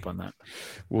just given up on that?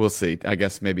 We'll see. I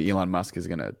guess maybe Elon Musk is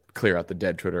going to clear out the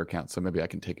dead Twitter account, so maybe I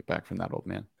can take it back from that old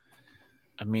man.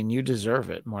 I mean, you deserve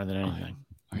it more than anything,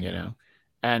 you know.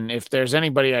 And if there's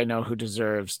anybody I know who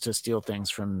deserves to steal things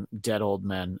from dead old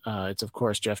men, it's, of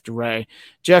course, Jeff DeRay.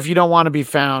 Jeff, you don't want to be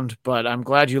found, but I'm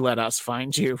glad you let us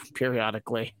find you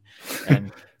periodically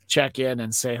and check in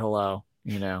and say hello.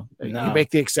 You know, you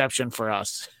make the exception for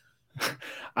us.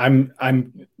 I'm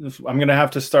gonna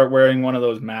have to start wearing one of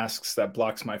those masks that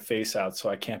blocks my face out, so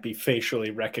I can't be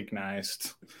facially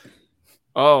recognized.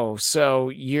 Oh, so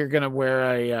you're gonna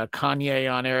wear a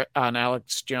Kanye on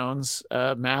Alex Jones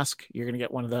mask? You're gonna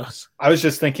get one of those? I was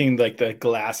just thinking like the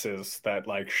glasses that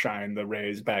like shine the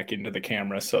rays back into the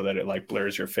camera so that it like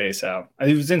blurs your face out.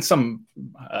 It was in some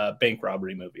bank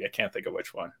robbery movie. I can't think of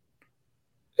which one.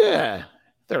 Yeah,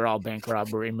 they're all bank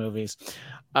robbery movies.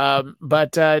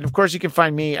 But of course, you can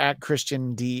find me at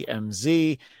Christian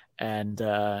DMZ. And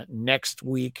next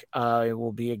week, it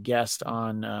will be a guest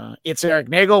on It's Eric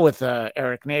Nagel. With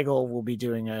Eric Nagel, we'll be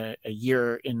doing a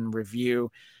year in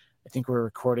review. I think we're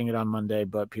recording it on Monday,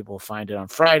 but people will find it on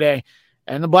Friday.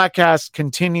 And the Bladtcast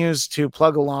continues to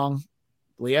plug along.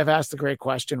 Liev asked a great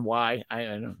question. Why?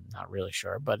 I'm not really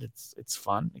sure, but it's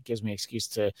fun. It gives me an excuse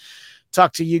to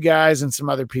talk to you guys and some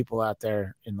other people out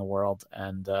there in the world.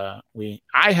 And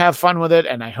I have fun with it,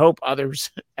 and I hope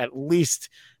others at least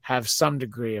have some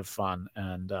degree of fun.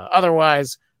 And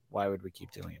otherwise, why would we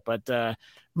keep doing it? But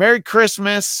Merry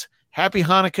Christmas. Happy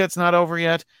Hanukkah. It's not over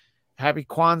yet. Happy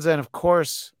Kwanzaa. And of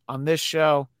course, on this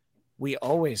show, we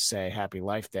always say Happy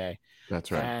Life Day.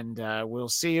 That's right. And we'll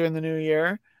see you in the new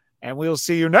year. And we'll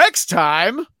see you next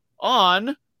time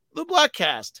on the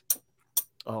Bladtcast.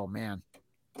 Oh, man.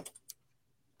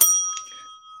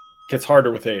 Gets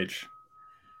harder with age.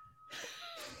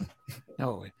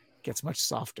 No, it gets much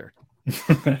softer.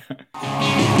 Carols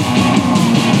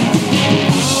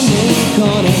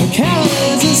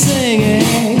are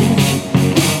singing.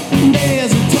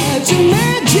 There's a touch of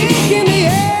magic in the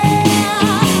air.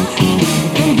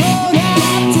 From grown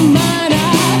up to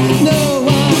minor, no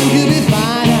one could be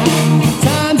finer.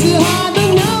 Times are hard, but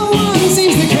no one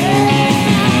seems to care.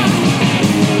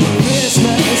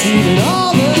 Christmas Eve and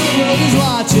all the world is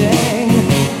watching.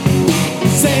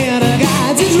 Santa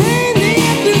guides his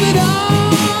reindeer through the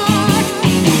dark.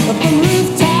 From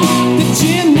rooftop to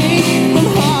chimney, from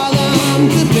Harlem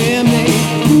to Bimini,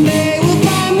 they will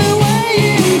find their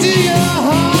way into your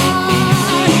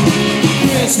heart.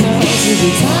 Christmas is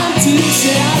the time to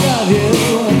say I love you.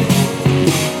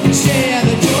 Share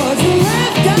the joys, the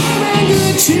laughter, and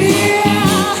good cheer.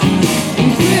 And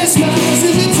Christmas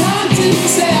is the time to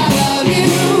say I love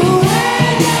you.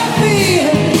 And I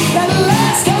feel that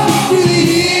last all through the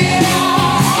year.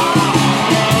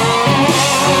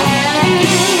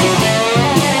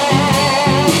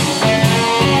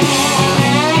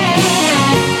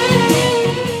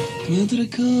 Come out to the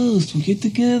coast, we'll get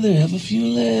together, have a few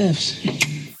laughs.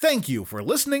 Thank you for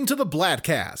listening to the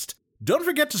Bladtcast. Don't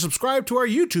forget to subscribe to our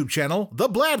YouTube channel, The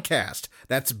Bladtcast.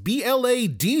 That's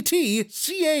BLADTCAST.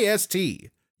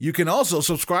 You can also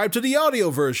subscribe to the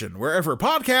audio version wherever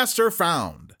podcasts are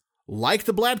found. Like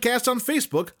the Bladtcast on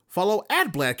Facebook, follow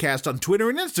 @Bladtcast on Twitter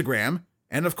and Instagram,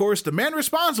 and of course, the man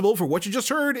responsible for what you just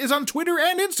heard is on Twitter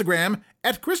and Instagram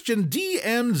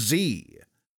 @ChristianDMZ.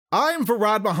 I'm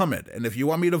Farad Muhammad, and if you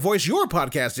want me to voice your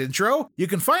podcast intro, you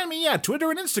can find me at Twitter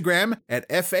and Instagram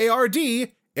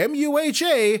 @FARDMUHAMMAD.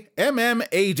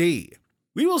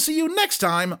 We will see you next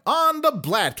time on the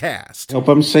Bladtcast. Hope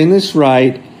I'm saying this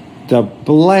right. The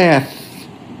Bladtcast.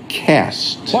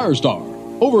 Firestar,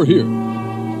 over here.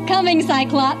 Coming,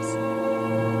 Cyclops.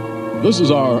 This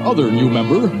is our other new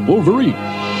member, Wolverine.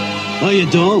 How you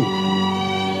doing?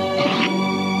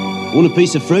 Want a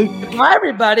piece of fruit? Hi,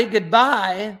 everybody.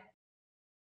 Goodbye.